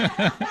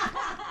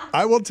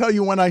 I will tell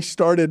you when I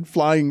started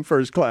flying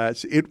first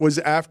class, it was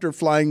after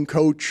flying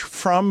coach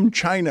from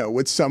China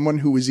with someone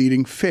who was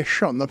eating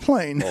fish on the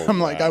plane. I'm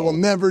like, I will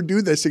never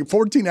do this.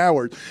 14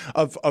 hours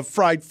of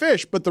fried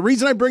fish. But the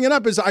reason I bring it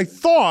up is I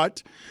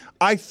thought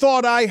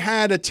I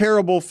had a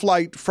terrible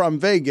flight from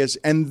Vegas,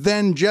 and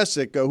then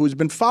Jessica, who's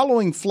been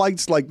following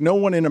flights like no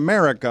one in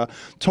America,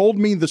 told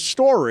me the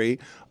story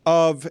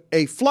of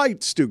a flight,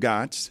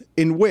 Stugatz,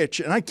 in which,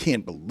 and I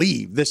can't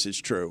believe this is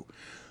true,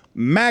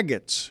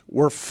 maggots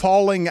were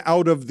falling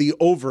out of the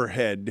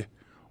overhead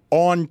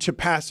on to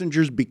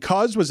passengers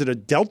because, was it a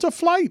Delta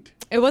flight?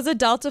 It was a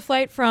Delta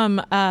flight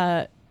from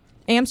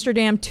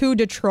Amsterdam to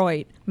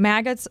Detroit.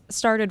 Maggots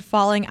started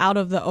falling out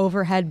of the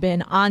overhead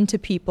bin onto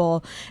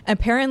people.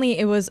 Apparently,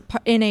 it was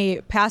in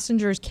a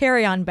passenger's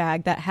carry-on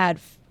bag that had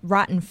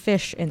rotten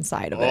fish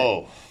inside of it.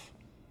 Oh.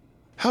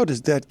 How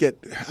does that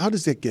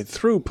get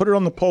through? Put it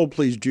on the poll,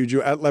 please,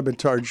 Juju, at Le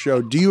Batard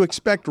Show. Do you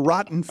expect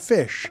rotten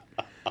fish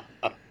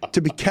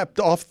to be kept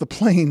off the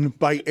plane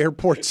by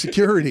airport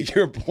security?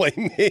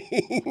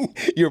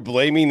 You're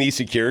blaming these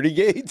security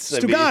gates?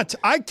 Stugotz,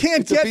 I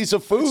can't get a piece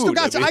of food.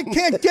 Stugotz, I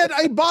can't get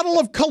a bottle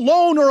of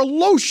cologne or a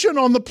lotion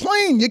on the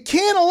plane. You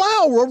can't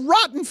allow a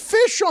rotten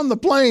fish on the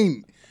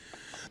plane.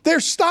 They're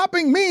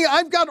stopping me.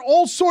 I've got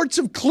all sorts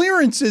of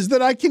clearances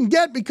that I can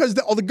get because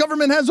the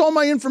government has all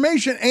my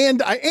information,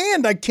 and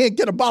I can't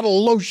get a bottle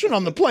of lotion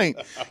on the plane.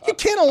 You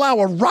can't allow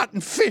a rotten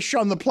fish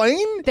on the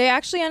plane. They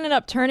actually ended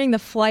up turning the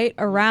flight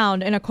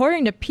around, and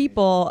according to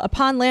People,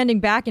 upon landing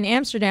back in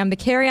Amsterdam, the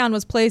carry-on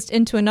was placed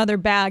into another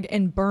bag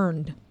and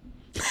burned.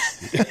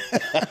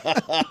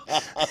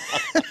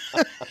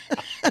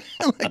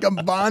 Like a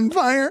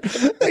bonfire.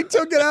 They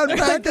took it out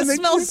back. It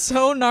smells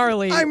so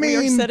gnarly. I mean,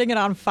 we are setting it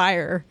on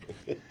fire.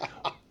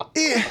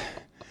 The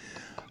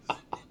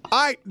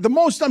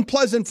most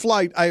unpleasant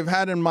flight I've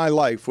had in my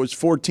life was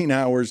 14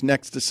 hours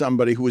next to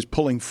somebody who was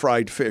pulling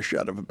fried fish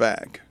out of a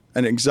bag,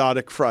 an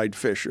exotic fried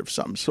fish of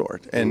some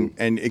sort. And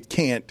it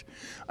can't,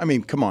 I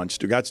mean, come on,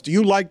 Stugotz. Do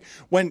you like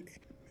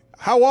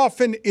how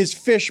often is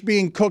fish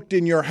being cooked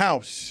in your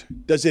house?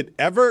 Does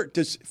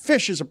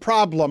fish is a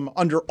problem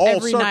under all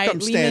Every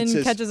circumstances? Night,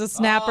 Lehman catches a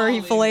snapper,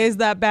 he fillets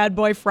that bad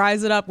boy,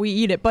 fries it up, we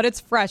eat it. But it's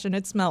fresh and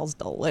it smells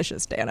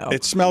delicious, Dano.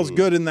 It smells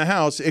good in the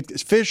house.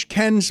 Fish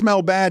can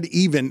smell bad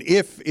even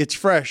if it's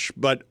fresh,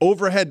 but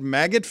overhead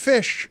maggot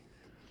fish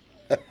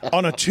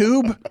on a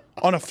tube,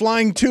 on a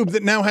flying tube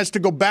that now has to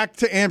go back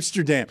to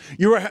Amsterdam.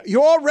 You're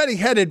already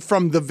headed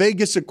from the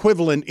Vegas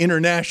equivalent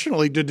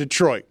internationally to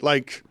Detroit.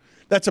 Like,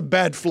 that's a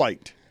bad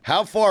flight.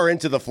 How far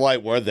into the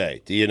flight were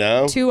they? Do you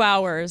know? 2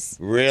 hours.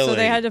 Really? So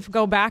they had to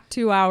go back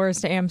 2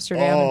 hours to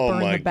Amsterdam and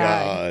burn the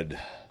bag. Oh, my God.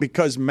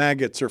 Because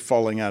maggots are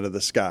falling out of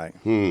the sky.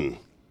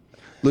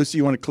 Lucy,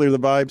 you want to clear the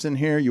vibes in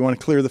here? You want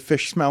to clear the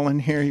fish smell in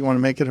here? You want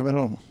to make it a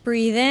little...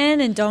 Breathe in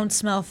and don't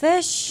smell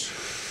fish.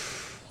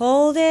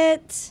 Hold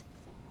it.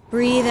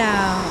 Breathe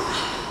out.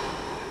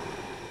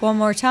 One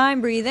more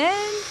time. Breathe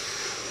in.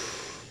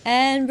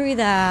 And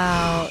breathe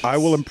out. I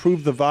will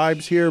improve the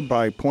vibes here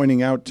by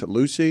pointing out to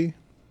Lucy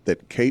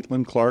that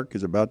Caitlin Clark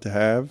is about to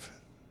have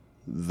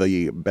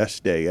the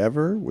best day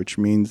ever, which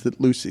means that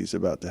Lucy's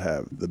about to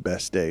have the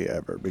best day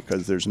ever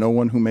because there's no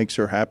one who makes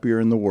her happier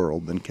in the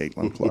world than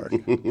Caitlin Clark.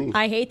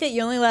 I hate that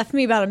you only left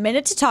me about a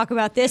minute to talk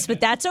about this, but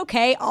that's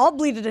okay. I'll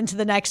bleed it into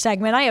the next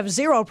segment. I have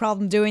zero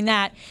problem doing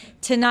that.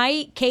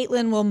 Tonight,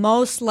 Caitlin will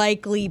most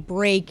likely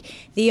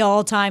break the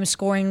all-time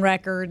scoring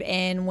record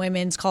in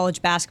women's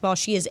college basketball.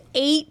 She is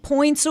 8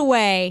 points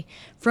away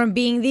from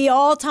being the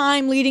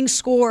all-time leading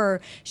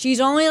scorer.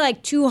 She's only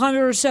like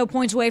 200 or so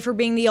points away from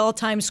being the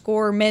all-time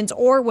scorer, men's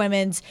or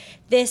women's.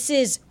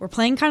 We're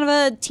playing kind of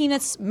a team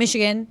that's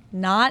Michigan,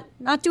 not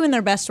doing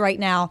their best right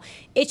now.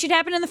 It should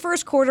happen in the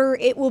first quarter.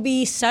 It will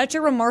be such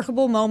a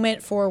remarkable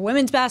moment for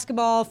women's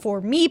basketball,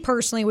 for me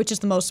personally, which is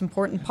the most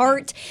important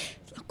part.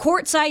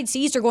 Courtside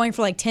seats are going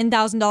for like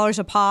 $10,000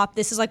 a pop.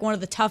 This is like one of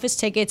the toughest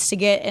tickets to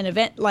get an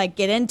event,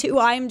 get into.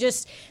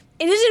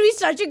 It is going to be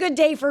such a good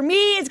day for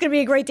me. It's going to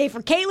be a great day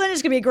for Caitlin.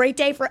 It's going to be a great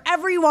day for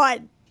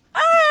everyone.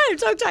 I'm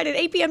so excited.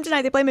 8 p.m.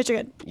 tonight, they play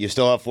Michigan. You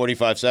still have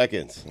 45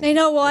 seconds. I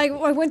know. Well,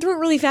 I went through it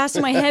really fast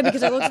in my head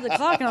because I looked at the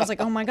clock and I was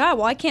like, oh my God,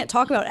 well, I can't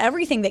talk about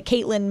everything that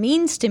Caitlin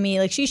means to me.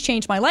 Like, she's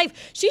changed my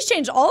life. She's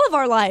changed all of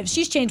our lives.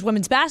 She's changed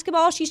women's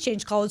basketball. She's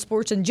changed college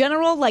sports in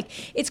general. Like,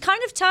 it's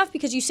kind of tough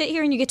because you sit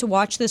here and you get to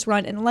watch this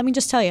run. And let me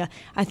just tell you,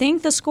 I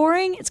think the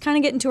scoring, it's kind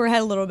of getting to her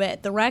head a little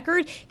bit. The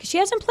record, because she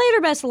hasn't played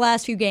her best the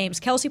last few games.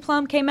 Kelsey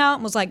Plum came out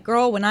and was like,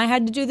 girl, when I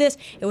had to do this,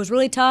 it was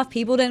really tough.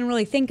 People didn't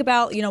really think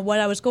about,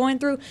 what I was going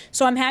through.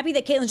 So I'm happy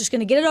that Caitlin's just going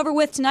to get it over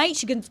with tonight.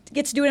 She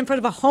gets to do it in front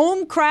of a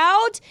home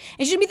crowd,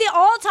 and she's going to be the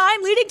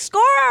all-time leading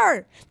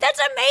scorer. That's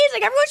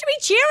amazing. Everyone should be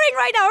cheering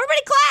right now.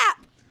 Everybody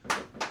clap.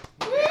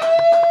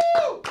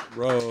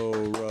 Row,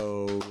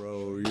 row,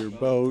 row your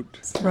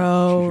boat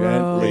Row,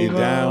 gently row,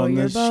 down row the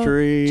your boat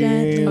stream.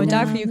 gently. I would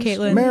die for you,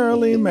 Caitlin.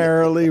 Merrily,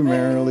 merrily,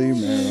 merrily,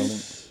 merrily.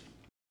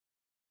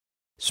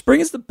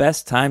 Spring is the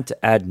best time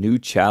to add new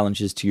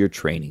challenges to your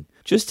training.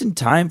 Just in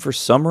time for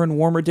summer and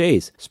warmer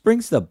days,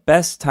 spring's the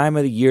best time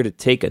of the year to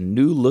take a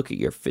new look at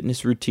your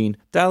fitness routine,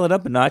 dial it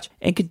up a notch,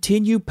 and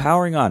continue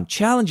powering on.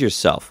 Challenge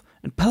yourself.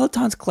 And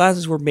Peloton's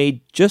classes were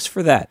made just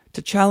for that,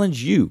 to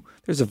challenge you.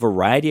 There's a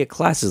variety of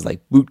classes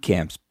like boot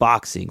camps,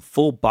 boxing,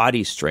 full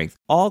body strength,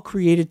 all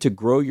created to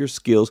grow your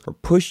skills or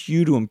push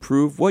you to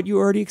improve what you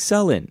already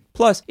excel in.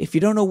 Plus, if you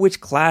don't know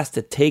which class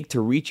to take to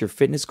reach your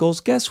fitness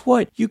goals, guess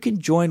what? You can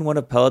join one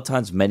of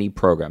Peloton's many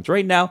programs.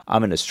 Right now,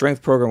 I'm in a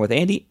strength program with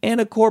Andy and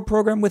a core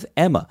program with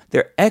Emma.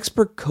 They're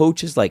expert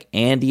coaches like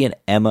Andy and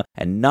Emma,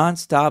 and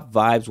nonstop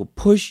vibes will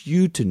push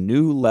you to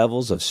new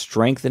levels of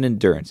strength and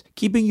endurance,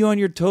 keeping you on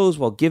your toes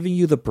while giving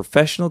you the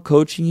professional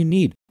coaching you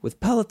need. With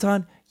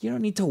Peloton, you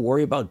don't need to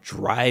worry about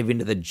driving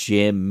to the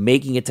gym,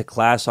 making it to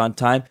class on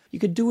time. You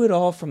can do it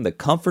all from the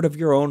comfort of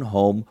your own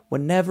home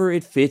whenever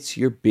it fits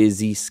your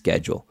busy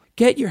schedule.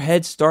 Get your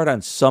head start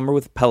on summer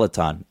with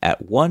Peloton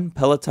at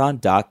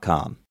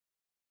onepeloton.com.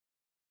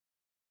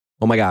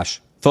 Oh my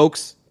gosh.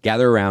 Folks,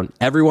 gather around.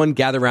 Everyone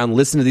gather around.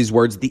 Listen to these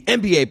words. The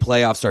NBA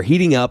playoffs are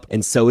heating up,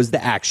 and so is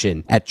the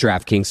action at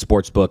DraftKings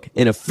Sportsbook,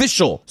 an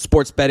official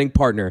sports betting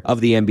partner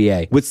of the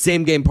NBA. With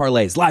same-game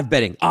parlays, live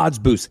betting, odds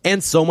boosts,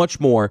 and so much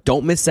more,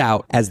 don't miss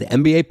out as the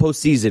NBA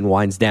postseason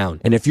winds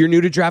down. And if you're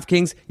new to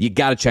DraftKings, you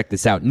gotta check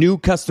this out. New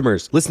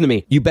customers, listen to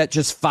me. You bet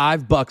just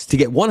 $5 to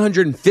get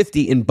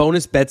 $150 in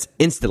bonus bets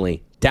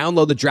instantly.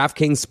 Download the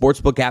DraftKings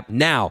Sportsbook app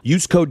now.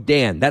 Use code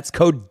DAN. That's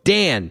code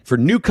DAN for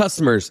new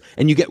customers,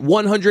 and you get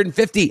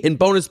 $150 in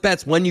bonus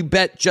bets when you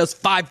bet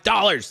just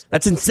 $5.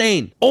 That's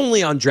insane.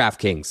 Only on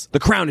DraftKings. The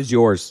crown is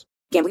yours.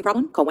 Gambling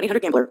problem? Call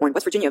 1-800-GAMBLER, or in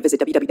West Virginia, visit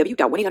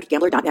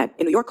www.1800gambler.net.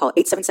 In New York, call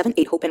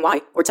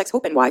 877-8-HOPE-NY or text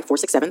HOPE-NY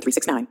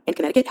 467-369. In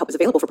Connecticut, help is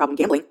available for problem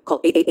gambling.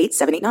 Call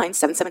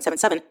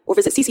 888-789-7777 or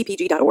visit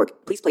ccpg.org.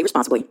 Please play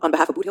responsibly. On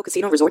behalf of Boot Hill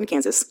Casino Resort in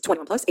Kansas.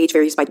 21 plus, age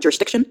varies by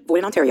jurisdiction, void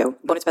in Ontario.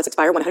 Bonus bets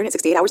expire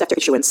 168 hours after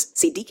issuance.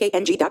 See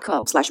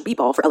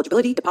dkng.co/bball for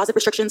eligibility, deposit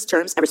restrictions,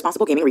 terms, and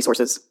responsible gaming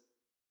resources.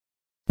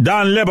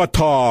 Don Le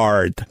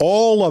Batard.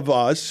 All of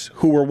us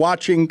who were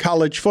watching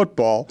college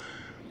football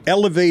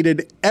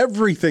elevated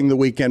everything the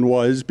weekend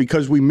was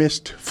because we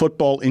missed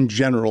football in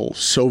general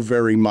so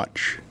very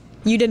much.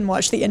 You didn't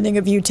watch the ending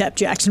of UTEP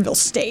Jacksonville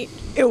State.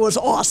 It was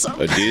awesome.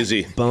 A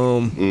doozy.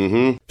 Boom.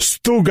 Mm-hmm.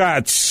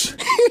 Stugats.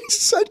 It's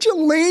such a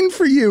lane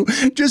for you.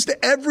 Just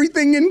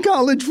everything in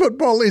college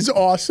football is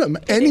awesome.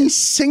 Any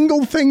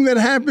single thing that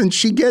happens,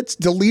 she gets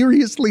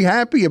deliriously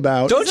happy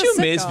about. Don't you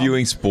miss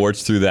viewing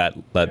sports through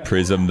that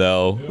prism,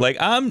 though? Like,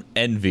 I'm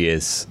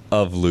envious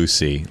of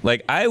Lucy.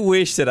 Like, I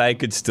wish that I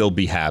could still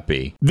be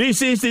happy.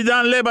 This is the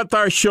Don Le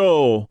Batard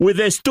Show with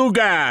the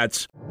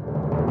Stugats.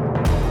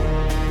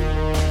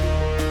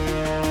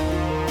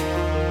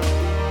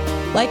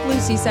 Like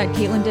Lucy said,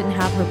 Caitlin didn't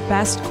have her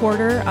best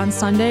quarter on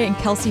Sunday, and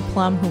Kelsey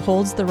Plum, who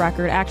holds the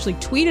record, actually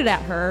tweeted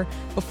at her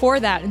before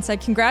that and said,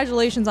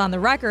 "Congratulations on the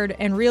record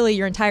and really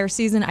your entire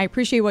season. I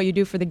appreciate what you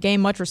do for the game.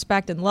 Much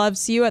respect and love.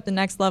 See you at the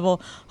next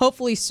level,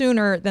 hopefully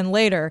sooner than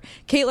later."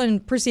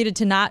 Caitlin proceeded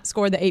to not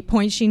score the 8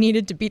 points she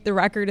needed to beat the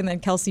record, and then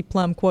Kelsey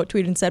Plum quote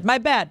tweeted and said, "My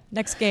bad,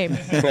 next game."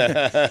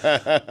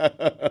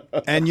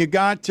 And you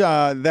got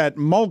that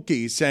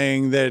Mulkey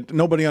saying that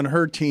nobody on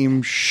her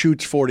team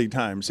shoots 40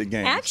 times a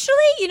game. Actually,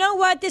 you know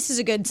what? This is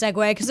a good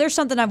segue because there's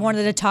something I've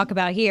wanted to talk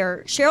about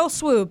here. Cheryl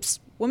Swoops,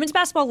 women's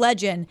basketball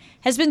legend,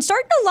 has been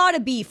starting a lot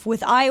of beef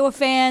with Iowa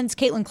fans,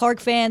 Caitlin Clark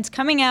fans,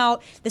 coming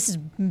out. This has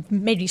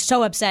made me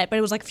so upset, but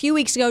it was like a few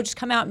weeks ago, just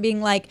come out and being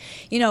like,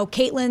 you know,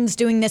 Caitlin's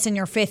doing this in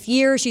her 5th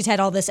year. She's had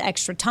all this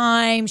extra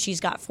time.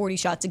 She's got 40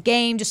 shots a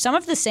game. Just some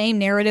of the same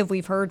narrative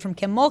we've heard from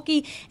Kim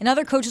Mulkey and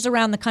other coaches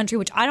around the country,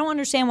 which I don't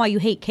understand why you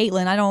hate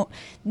Caitlin.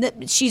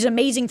 She's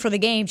amazing for the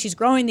game. She's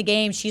growing the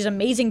game. She's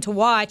amazing to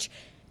watch.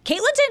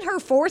 Caitlin's in her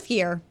 4th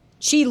year.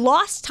 She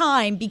lost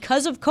time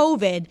because of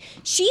COVID.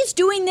 She's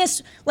doing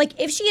this, like,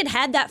 if she had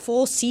had that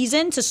full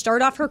season to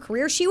start off her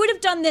career, she would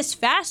have done this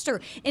faster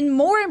and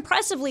more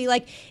impressively.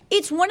 Like,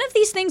 it's one of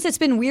these things that's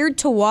been weird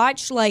to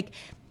watch, like,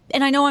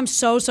 and I know I'm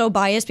so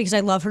biased because I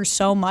love her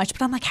so much,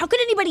 but I'm like, how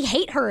could anybody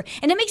hate her?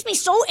 And it makes me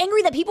so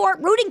angry that people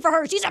aren't rooting for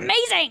her. She's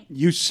amazing.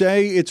 You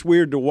say it's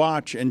weird to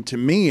watch, and to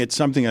me, it's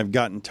something I've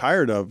gotten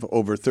tired of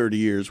over 30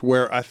 years,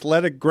 where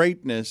athletic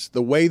greatness,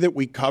 the way that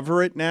we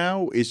cover it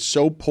now, is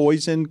so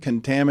poisoned,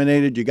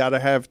 contaminated. You got to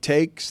have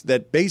takes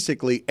that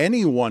basically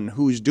anyone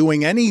who's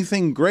doing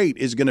anything great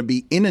is going to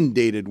be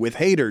inundated with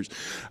haters.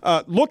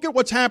 Look at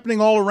what's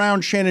happening all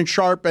around Shannon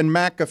Sharp and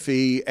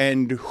McAfee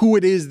and who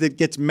it is that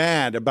gets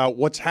mad about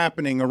what's happening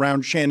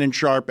around Shannon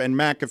Sharp and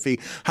McAfee,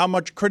 how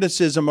much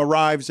criticism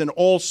arrives in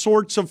all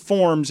sorts of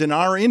forms in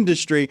our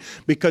industry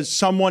because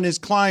someone is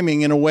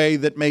climbing in a way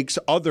that makes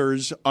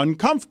others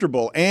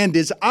uncomfortable and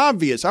is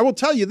obvious. I will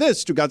tell you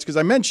this, Stugats, because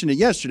I mentioned it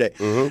yesterday.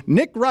 Mm-hmm.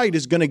 Nick Wright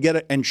is going to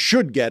get and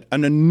should get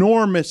an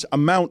enormous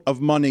amount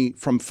of money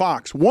from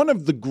Fox. One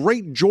of the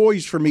great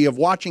joys for me of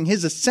watching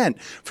his ascent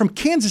from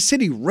Kansas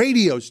City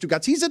radio,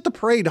 Stugats, he's at the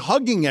parade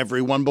hugging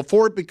everyone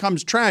before it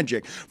becomes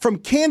tragic. From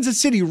Kansas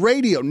City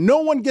radio, no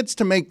one gets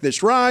to make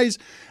this rise,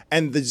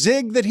 and the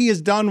zig that he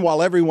has done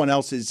while everyone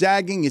else is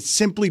zagging is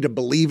simply to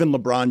believe in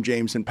LeBron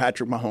James and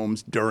Patrick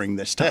Mahomes during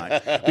this time,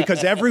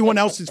 because everyone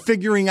else is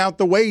figuring out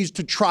the ways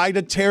to try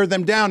to tear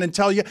them down and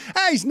tell you,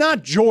 hey, he's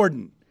not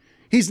Jordan,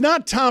 he's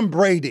not Tom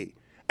Brady.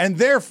 and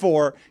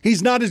therefore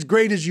he's not as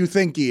great as you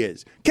think he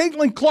is.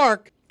 Caitlin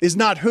Clark is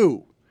not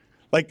who.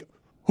 Like,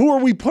 who are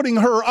we putting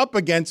her up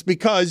against?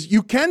 Because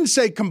you can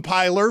say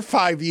compiler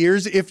 5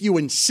 years if you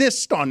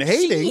insist on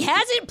hating. She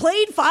hasn't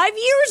played 5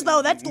 years,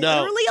 though. That's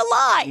literally a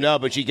lie. No,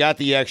 but she got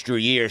the extra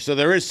year. So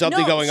there is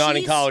something going on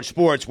in college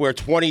sports where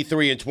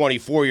 23 and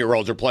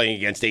 24-year-olds are playing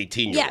against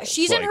 18-year-olds. Yeah,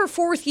 she's in her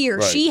 4th year.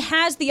 Right. She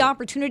has the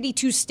opportunity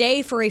to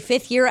stay for a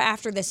 5th year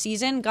after the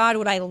season. God,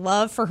 would I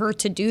love for her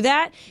to do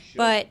that.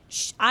 But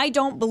I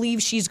don't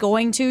believe she's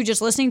going to.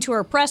 Just listening to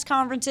her press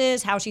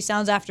conferences, how she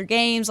sounds after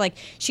games, like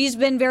she's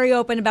been very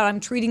open about I'm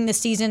treating this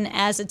season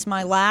as it's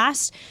my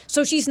last.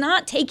 So she's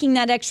not taking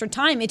that extra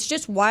time. It's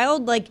just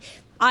wild. Like,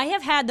 I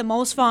have had the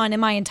most fun in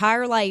my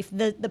entire life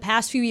the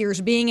past few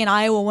years being an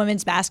Iowa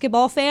women's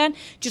basketball fan,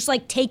 just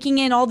like taking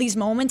in all these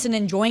moments and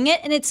enjoying it.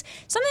 And it's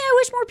something I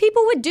wish more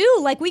people would do.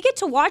 Like, we get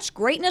to watch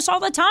greatness all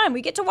the time.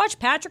 We get to watch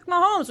Patrick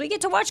Mahomes. We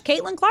get to watch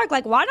Caitlin Clark.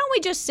 Like, why don't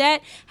we just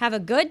sit, have a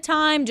good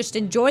time, just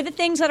enjoy the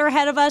things that are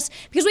ahead of us,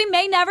 because we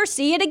may never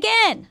see it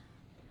again.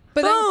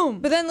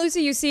 But then,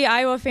 Lucy, you see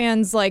Iowa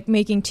fans like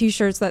making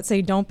T-shirts that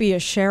say "Don't be a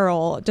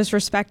Cheryl,"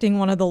 disrespecting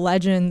one of the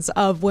legends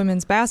of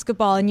women's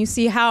basketball, and you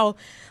see how,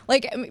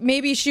 like,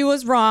 maybe she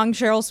was wrong,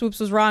 Cheryl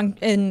Swoops was wrong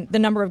in the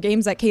number of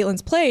games that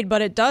Caitlin's played,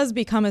 but it does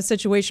become a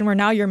situation where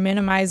now you're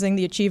minimizing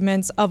the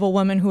achievements of a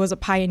woman who was a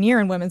pioneer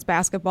in women's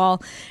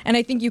basketball, and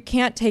I think you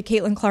can't take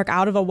Caitlin Clark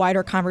out of a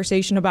wider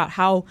conversation about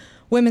how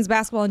women's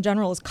basketball in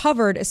general is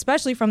covered,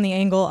 especially from the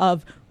angle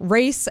of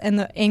race and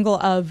the angle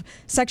of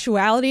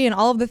sexuality and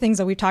all of the things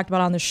that we've talked about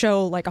on the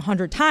show like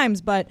 100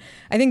 times. But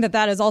I think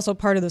that is also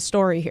part of the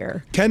story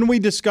here. Can we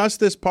discuss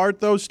this part,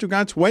 though,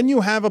 Stugotz? When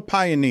you have a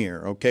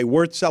pioneer, okay,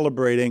 worth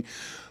celebrating,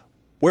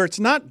 where it's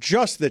not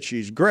just that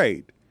she's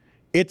great,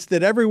 it's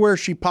that everywhere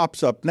she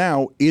pops up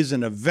now is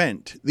an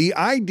event. The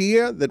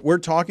idea that we're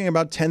talking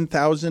about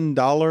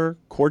 $10,000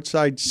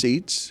 courtside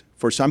seats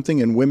for something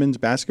in women's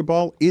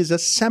basketball is a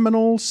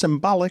seminal,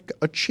 symbolic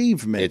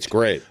achievement. It's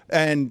great.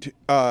 And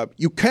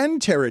you can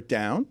tear it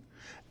down.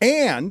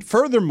 And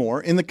furthermore,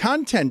 in the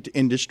content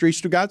industry,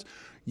 Stugotz,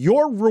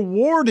 you're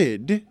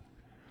rewarded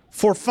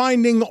for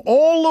finding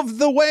all of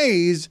the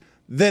ways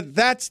that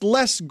that's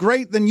less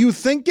great than you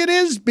think it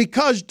is,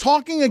 because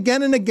talking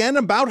again and again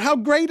about how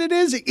great it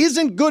is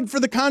isn't good for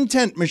the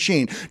content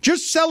machine.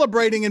 Just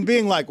celebrating and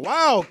being like,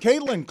 wow,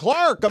 Caitlin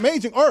Clark,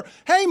 amazing. Or,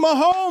 hey,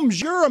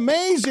 Mahomes, you're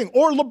amazing.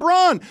 Or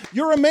LeBron,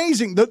 you're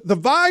amazing. The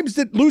vibes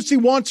that Lucy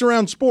wants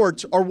around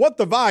sports are what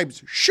the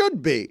vibes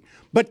should be,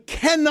 but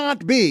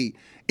cannot be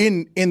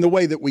in the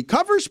way that we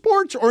cover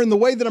sports or in the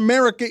way that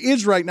America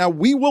is right now.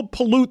 We will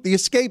pollute the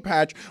escape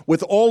hatch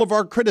with all of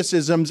our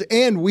criticisms,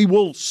 and we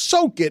will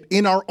soak it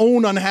in our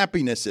own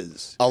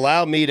unhappinesses.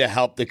 Allow me to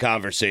help the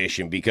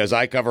conversation because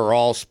I cover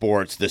all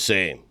sports the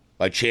same,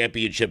 like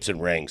championships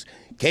and rings.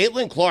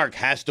 Caitlin Clark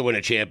has to win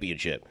a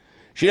championship.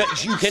 She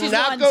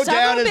cannot go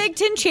down as Big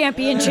Ten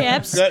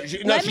championships.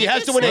 She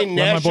has to win a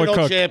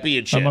national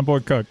championship. Let my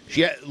boy cook.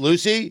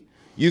 Lucy,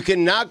 you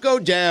cannot go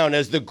down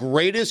as the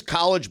greatest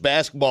college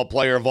basketball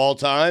player of all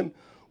time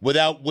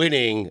without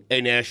winning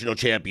a national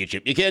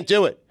championship. You can't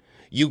do it.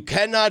 You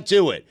cannot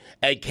do it.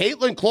 And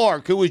Caitlin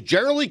Clark, who is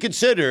generally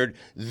considered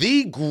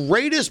the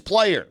greatest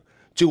player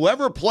to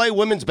ever play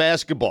women's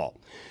basketball,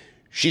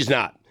 she's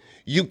not.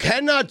 You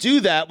cannot do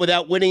that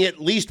without winning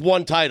at least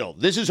one title.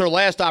 This is her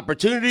last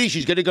opportunity.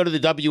 She's going to go to the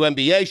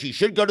WNBA. She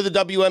should go to the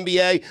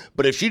WNBA.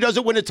 But if she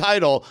doesn't win a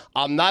title,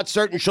 I'm not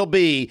certain she'll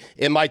be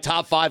in my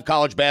top 5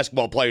 college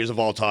basketball players of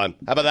all time.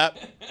 How about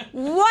that?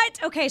 What?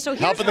 Okay, so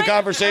here's helping the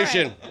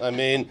conversation. Right. I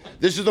mean,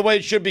 this is the way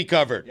it should be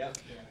covered. Yeah.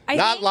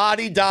 Not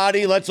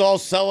Lottie-Dottie, let's all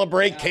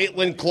celebrate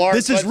Caitlin Clark.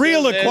 This is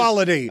real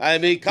equality. I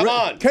mean, come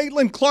on.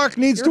 Caitlin Clark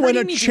needs to win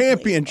a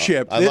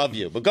championship. I love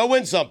you, but go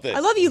win something. I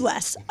love you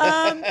less.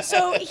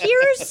 So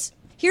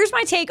here's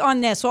my take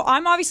on this. So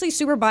I'm obviously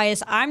super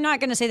biased. I'm not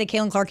going to say that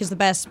Caitlin Clark is the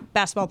best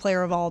basketball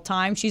player of all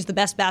time. She's the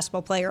best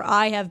basketball player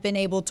I have been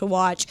able to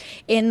watch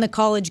in the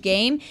college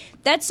game.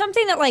 That's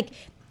something that, like,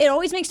 it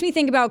always makes me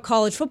think about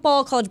college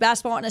football, college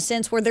basketball in a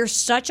sense where there's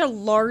such a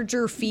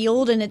larger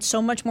field and it's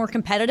so much more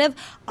competitive.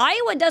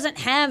 Iowa doesn't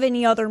have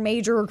any other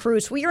major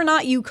recruits. We are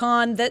not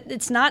UConn.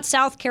 It's not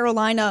South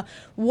Carolina.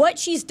 What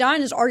she's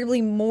done is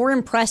arguably more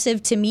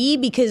impressive to me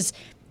because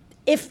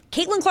if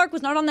Caitlin Clark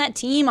was not on that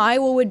team,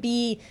 Iowa would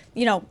be,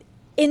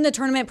 in the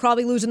tournament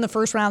probably losing the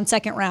first round,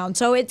 second round.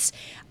 So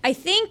I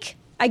think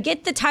I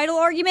get the title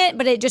argument,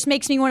 but it just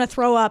makes me want to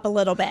throw up a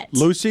little bit.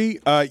 Lucy,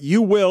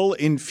 you will,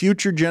 in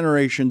future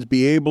generations,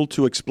 be able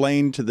to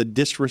explain to the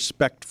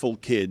disrespectful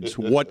kids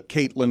what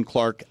Caitlin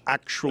Clark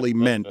actually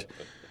meant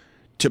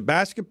to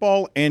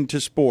basketball and to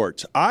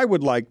sports. I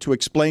would like to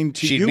explain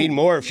to you. She'd mean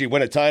more if she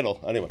won a title.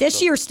 Anyway, this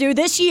year, Stu,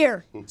 this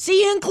year.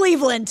 See you in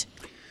Cleveland.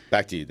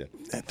 Back to you,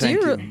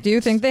 Dan. Do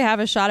you think they have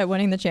a shot at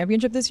winning the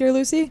championship this year,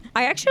 Lucy?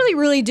 I actually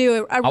really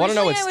do. I want to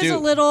know what I was a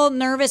little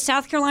nervous.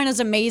 South Carolina's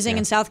amazing,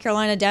 and South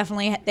Carolina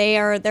definitely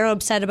they're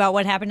upset about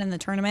what happened in the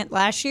tournament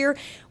last year.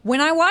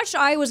 When I watched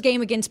Iowa's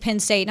game against Penn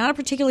State, not a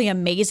particularly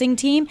amazing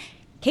team,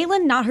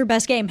 Caitlin, not her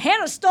best game.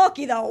 Hannah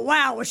Stuckey, though,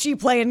 wow, was she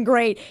playing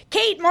great.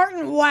 Kate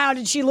Martin, wow,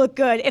 did she look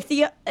good. If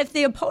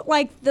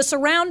the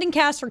surrounding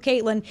cast for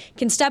Caitlin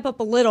can step up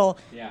a little,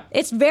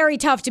 it's very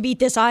tough to beat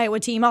this Iowa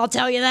team, I'll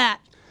tell you that.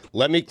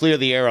 Let me clear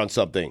the air on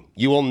something.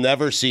 You will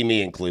never see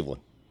me in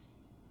Cleveland.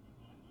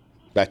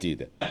 Back to you,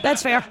 Dan.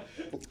 That's fair.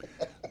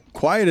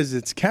 Quiet as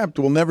it's kept,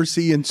 we'll never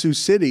see you in Sioux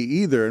City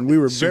either. And we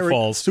were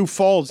Sioux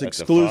Falls,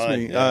 excuse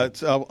me. Yeah.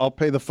 I'll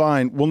pay the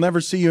fine. We'll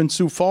never see you in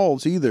Sioux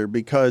Falls either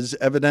because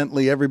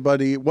evidently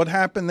everybody, what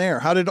happened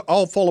there? How did it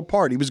all fall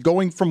apart? He was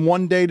going from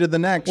one day to the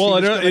next. Well,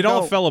 it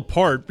all fell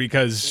apart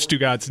because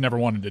Stugatz never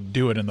wanted to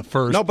do it in the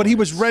first No, but he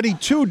was ready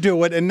to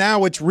do it, and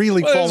now it's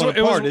really falling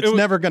apart. It's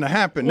never going to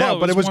happen now,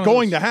 but it was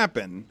going to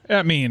happen.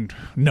 I mean,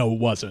 no, it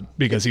wasn't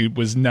because he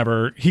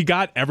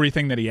got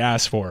everything that he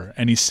asked for,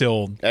 and he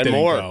still didn't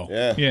go.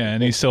 Yeah,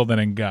 and he still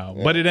didn't go.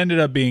 Yeah. But it ended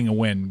up being a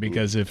win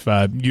because if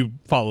you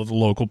follow the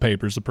local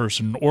papers, the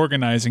person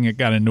organizing it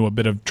got into a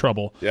bit of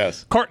trouble.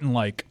 Yes.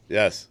 Carton-like.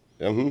 Yes.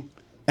 Mm-hmm.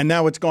 And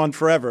now it's gone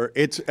forever.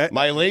 It's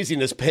my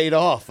laziness paid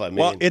off. I mean,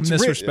 well, it's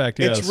disrespect.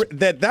 Yes,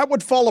 that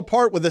would fall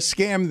apart with a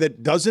scam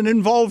that doesn't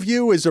involve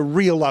you is a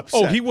real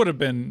upset. Oh, he would have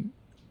been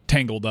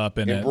tangled up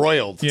in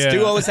embroiled. Yeah.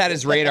 Stu always had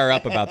his radar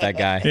up about that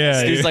guy. Yeah,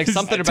 Stu's like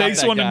something about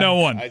takes that one guy. to know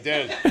one. I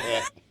did.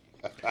 Yeah.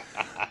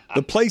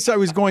 The place I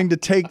was going to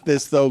take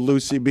this, though,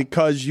 Lucy,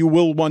 because you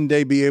will one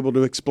day be able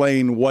to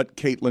explain what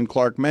Caitlin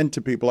Clark meant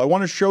to people. I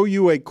want to show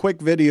you a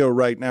quick video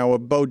right now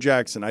of Bo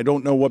Jackson. I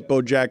don't know what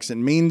Bo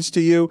Jackson means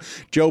to you.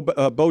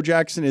 Bo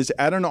Jackson is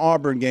at an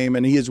Auburn game,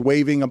 and he is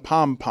waving a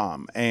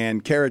pom-pom.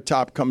 And Carrot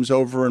Top comes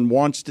over and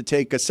wants to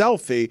take a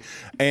selfie.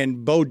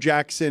 And Bo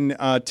Jackson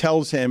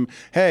tells him,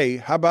 hey,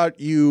 how about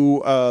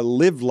you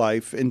live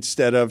life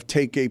instead of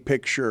take a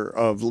picture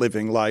of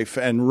living life,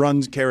 and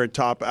runs Carrot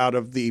Top out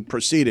of the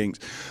proceedings.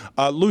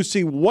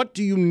 Lucy, what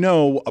do you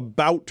know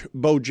about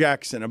Bo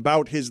Jackson,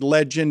 about his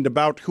legend,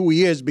 about who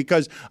he is?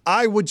 Because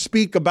I would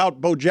speak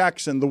about Bo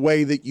Jackson the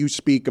way that you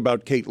speak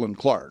about Caitlin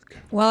Clark.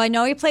 Well, I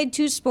know he played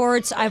 2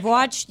 sports. I've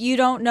watched You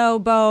Don't Know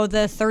Bo,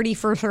 the 30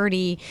 for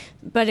 30,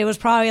 but it was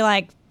probably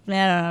like, I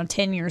don't know,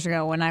 10 years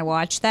ago when I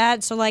watched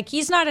that. So, like,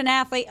 he's not an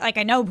athlete. Like,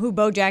 I know who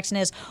Bo Jackson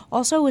is.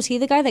 Also, was he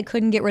the guy that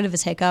couldn't get rid of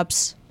his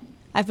hiccups?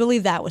 I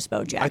believe that was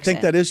Bo Jackson. I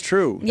think that is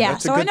true. Yeah,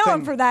 so I know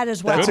him for that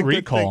as well. That's a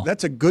good thing.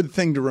 That's a good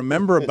thing to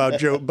remember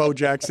about Bo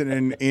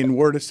Jackson in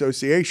word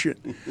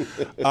association.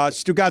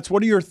 Stugatz,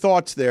 what are your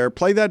thoughts there?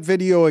 Play that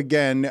video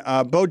again.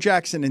 Bo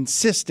Jackson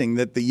insisting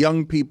that the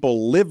young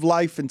people live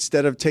life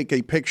instead of take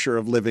a picture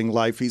of living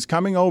life. He's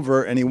coming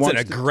over and he wants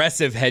an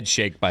aggressive head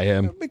shake by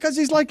him. Because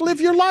he's like, live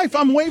your life.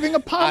 I'm waving a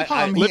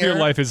pom-pom here. Live your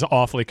life is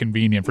awfully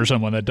convenient for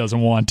someone that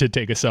doesn't want to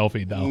take a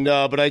selfie, though.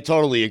 No, but I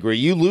totally agree.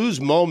 You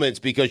lose moments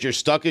because you're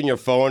stuck in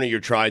your phone and you're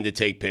trying to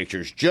take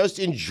pictures. Just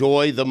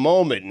enjoy the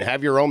moment and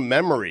have your own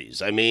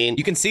memories. I mean,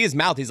 you can see his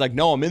mouth. He's like,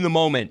 no, I'm in the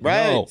moment.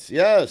 Right. No.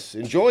 Yes.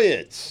 Enjoy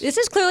it. This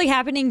is clearly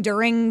happening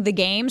during the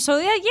game. So,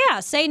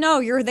 yeah, say no.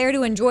 You're there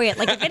to enjoy it.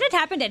 Like, if it had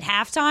happened at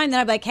halftime, then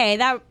I'd be like, hey,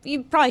 that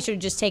you probably should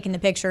have just taken the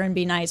picture and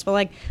be nice. But,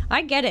 like,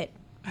 I get it.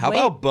 How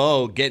about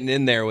Bo getting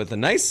in there with a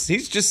nice,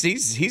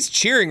 he's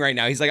cheering right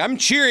now. He's like, I'm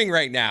cheering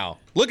right now.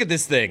 Look at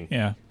this thing.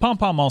 Yeah.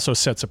 Pom-pom also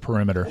sets a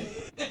perimeter.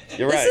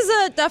 You're right. This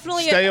is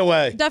definitely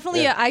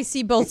Yeah. a I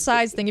see both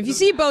sides thing. If you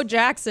see Bo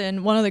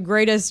Jackson, one of the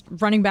greatest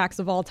running backs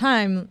of all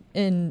time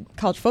in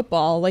college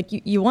football, like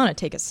you want to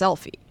take a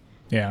selfie.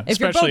 Yeah, if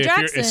you're Bo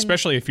Jackson,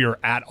 especially if you're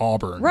at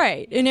Auburn.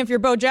 Right. And if you're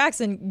Bo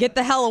Jackson, get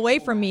the hell away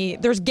from me.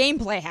 There's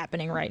gameplay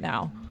happening right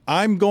now.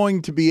 I'm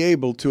going to be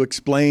able to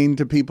explain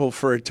to people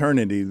for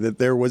eternity that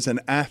there was an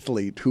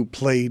athlete who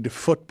played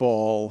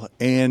football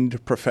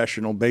and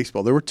professional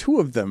baseball. There were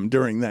 2 of them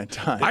during that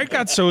time. I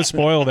got so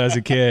spoiled as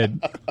a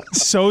kid.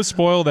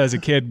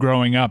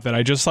 Growing up that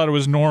I just thought it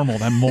was normal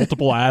that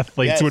multiple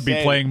athletes would be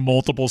playing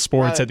multiple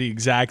sports at the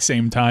exact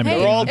same time.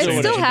 Hey, it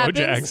still happens.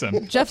 Bo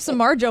Jackson. Jeff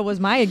Samardzija was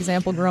my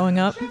example growing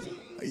up.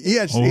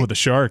 Yes. Oh, the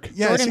shark.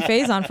 Yes. Jordan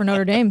Faison for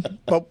Notre Dame.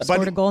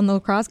 Scored a goal in the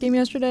lacrosse game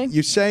yesterday.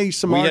 You say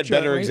Samardzija. We had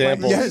better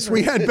examples. Yes,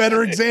 we had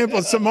better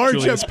examples.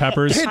 Samardzija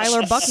Peppers.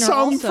 Tyler Buckner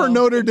some also. for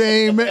Notre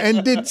Dame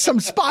and did some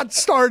spot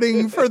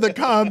starting for the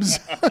Cubs.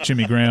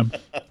 Jimmy Graham.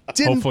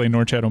 Hopefully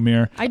Norchad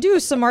O'Meara. I do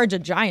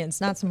Samardzija Giants,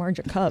 not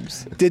Samardzija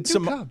Cubs.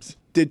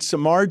 Did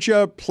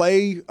Samardzija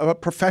play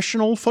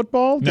professional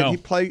football? Did he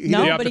play?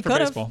 But he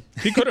could have.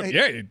 He could have.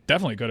 Yeah, he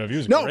definitely could have. He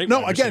was a great no.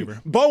 wide Again,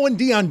 receiver. Bo and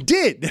Dion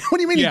did. What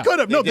do you mean he could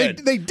have? No, they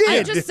did.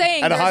 I'm just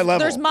saying, at a high level.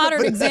 There's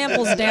modern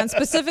examples, Dan,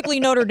 specifically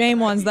Notre Dame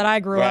ones that I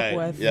grew up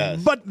with. Yes.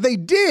 But they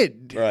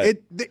did.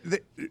 Right.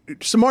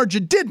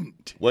 Samardzija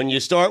didn't. When you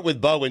start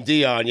with Bo and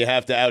Dion, you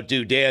have to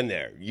outdo Dan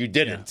there. You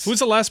didn't. Who's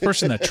the last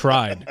person that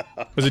tried?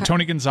 Was it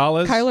Tony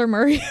Gonzalez? Kyler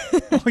Murray.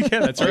 Oh, yeah,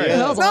 that's right.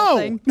 That was a whole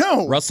thing.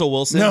 No. Russell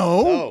Wilson?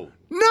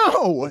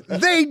 No,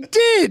 they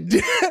did.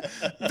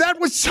 That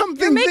was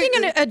something. You're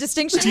making a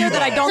distinction here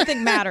that I don't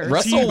think matters.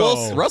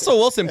 Russell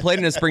Wilson played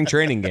in a spring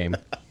training game.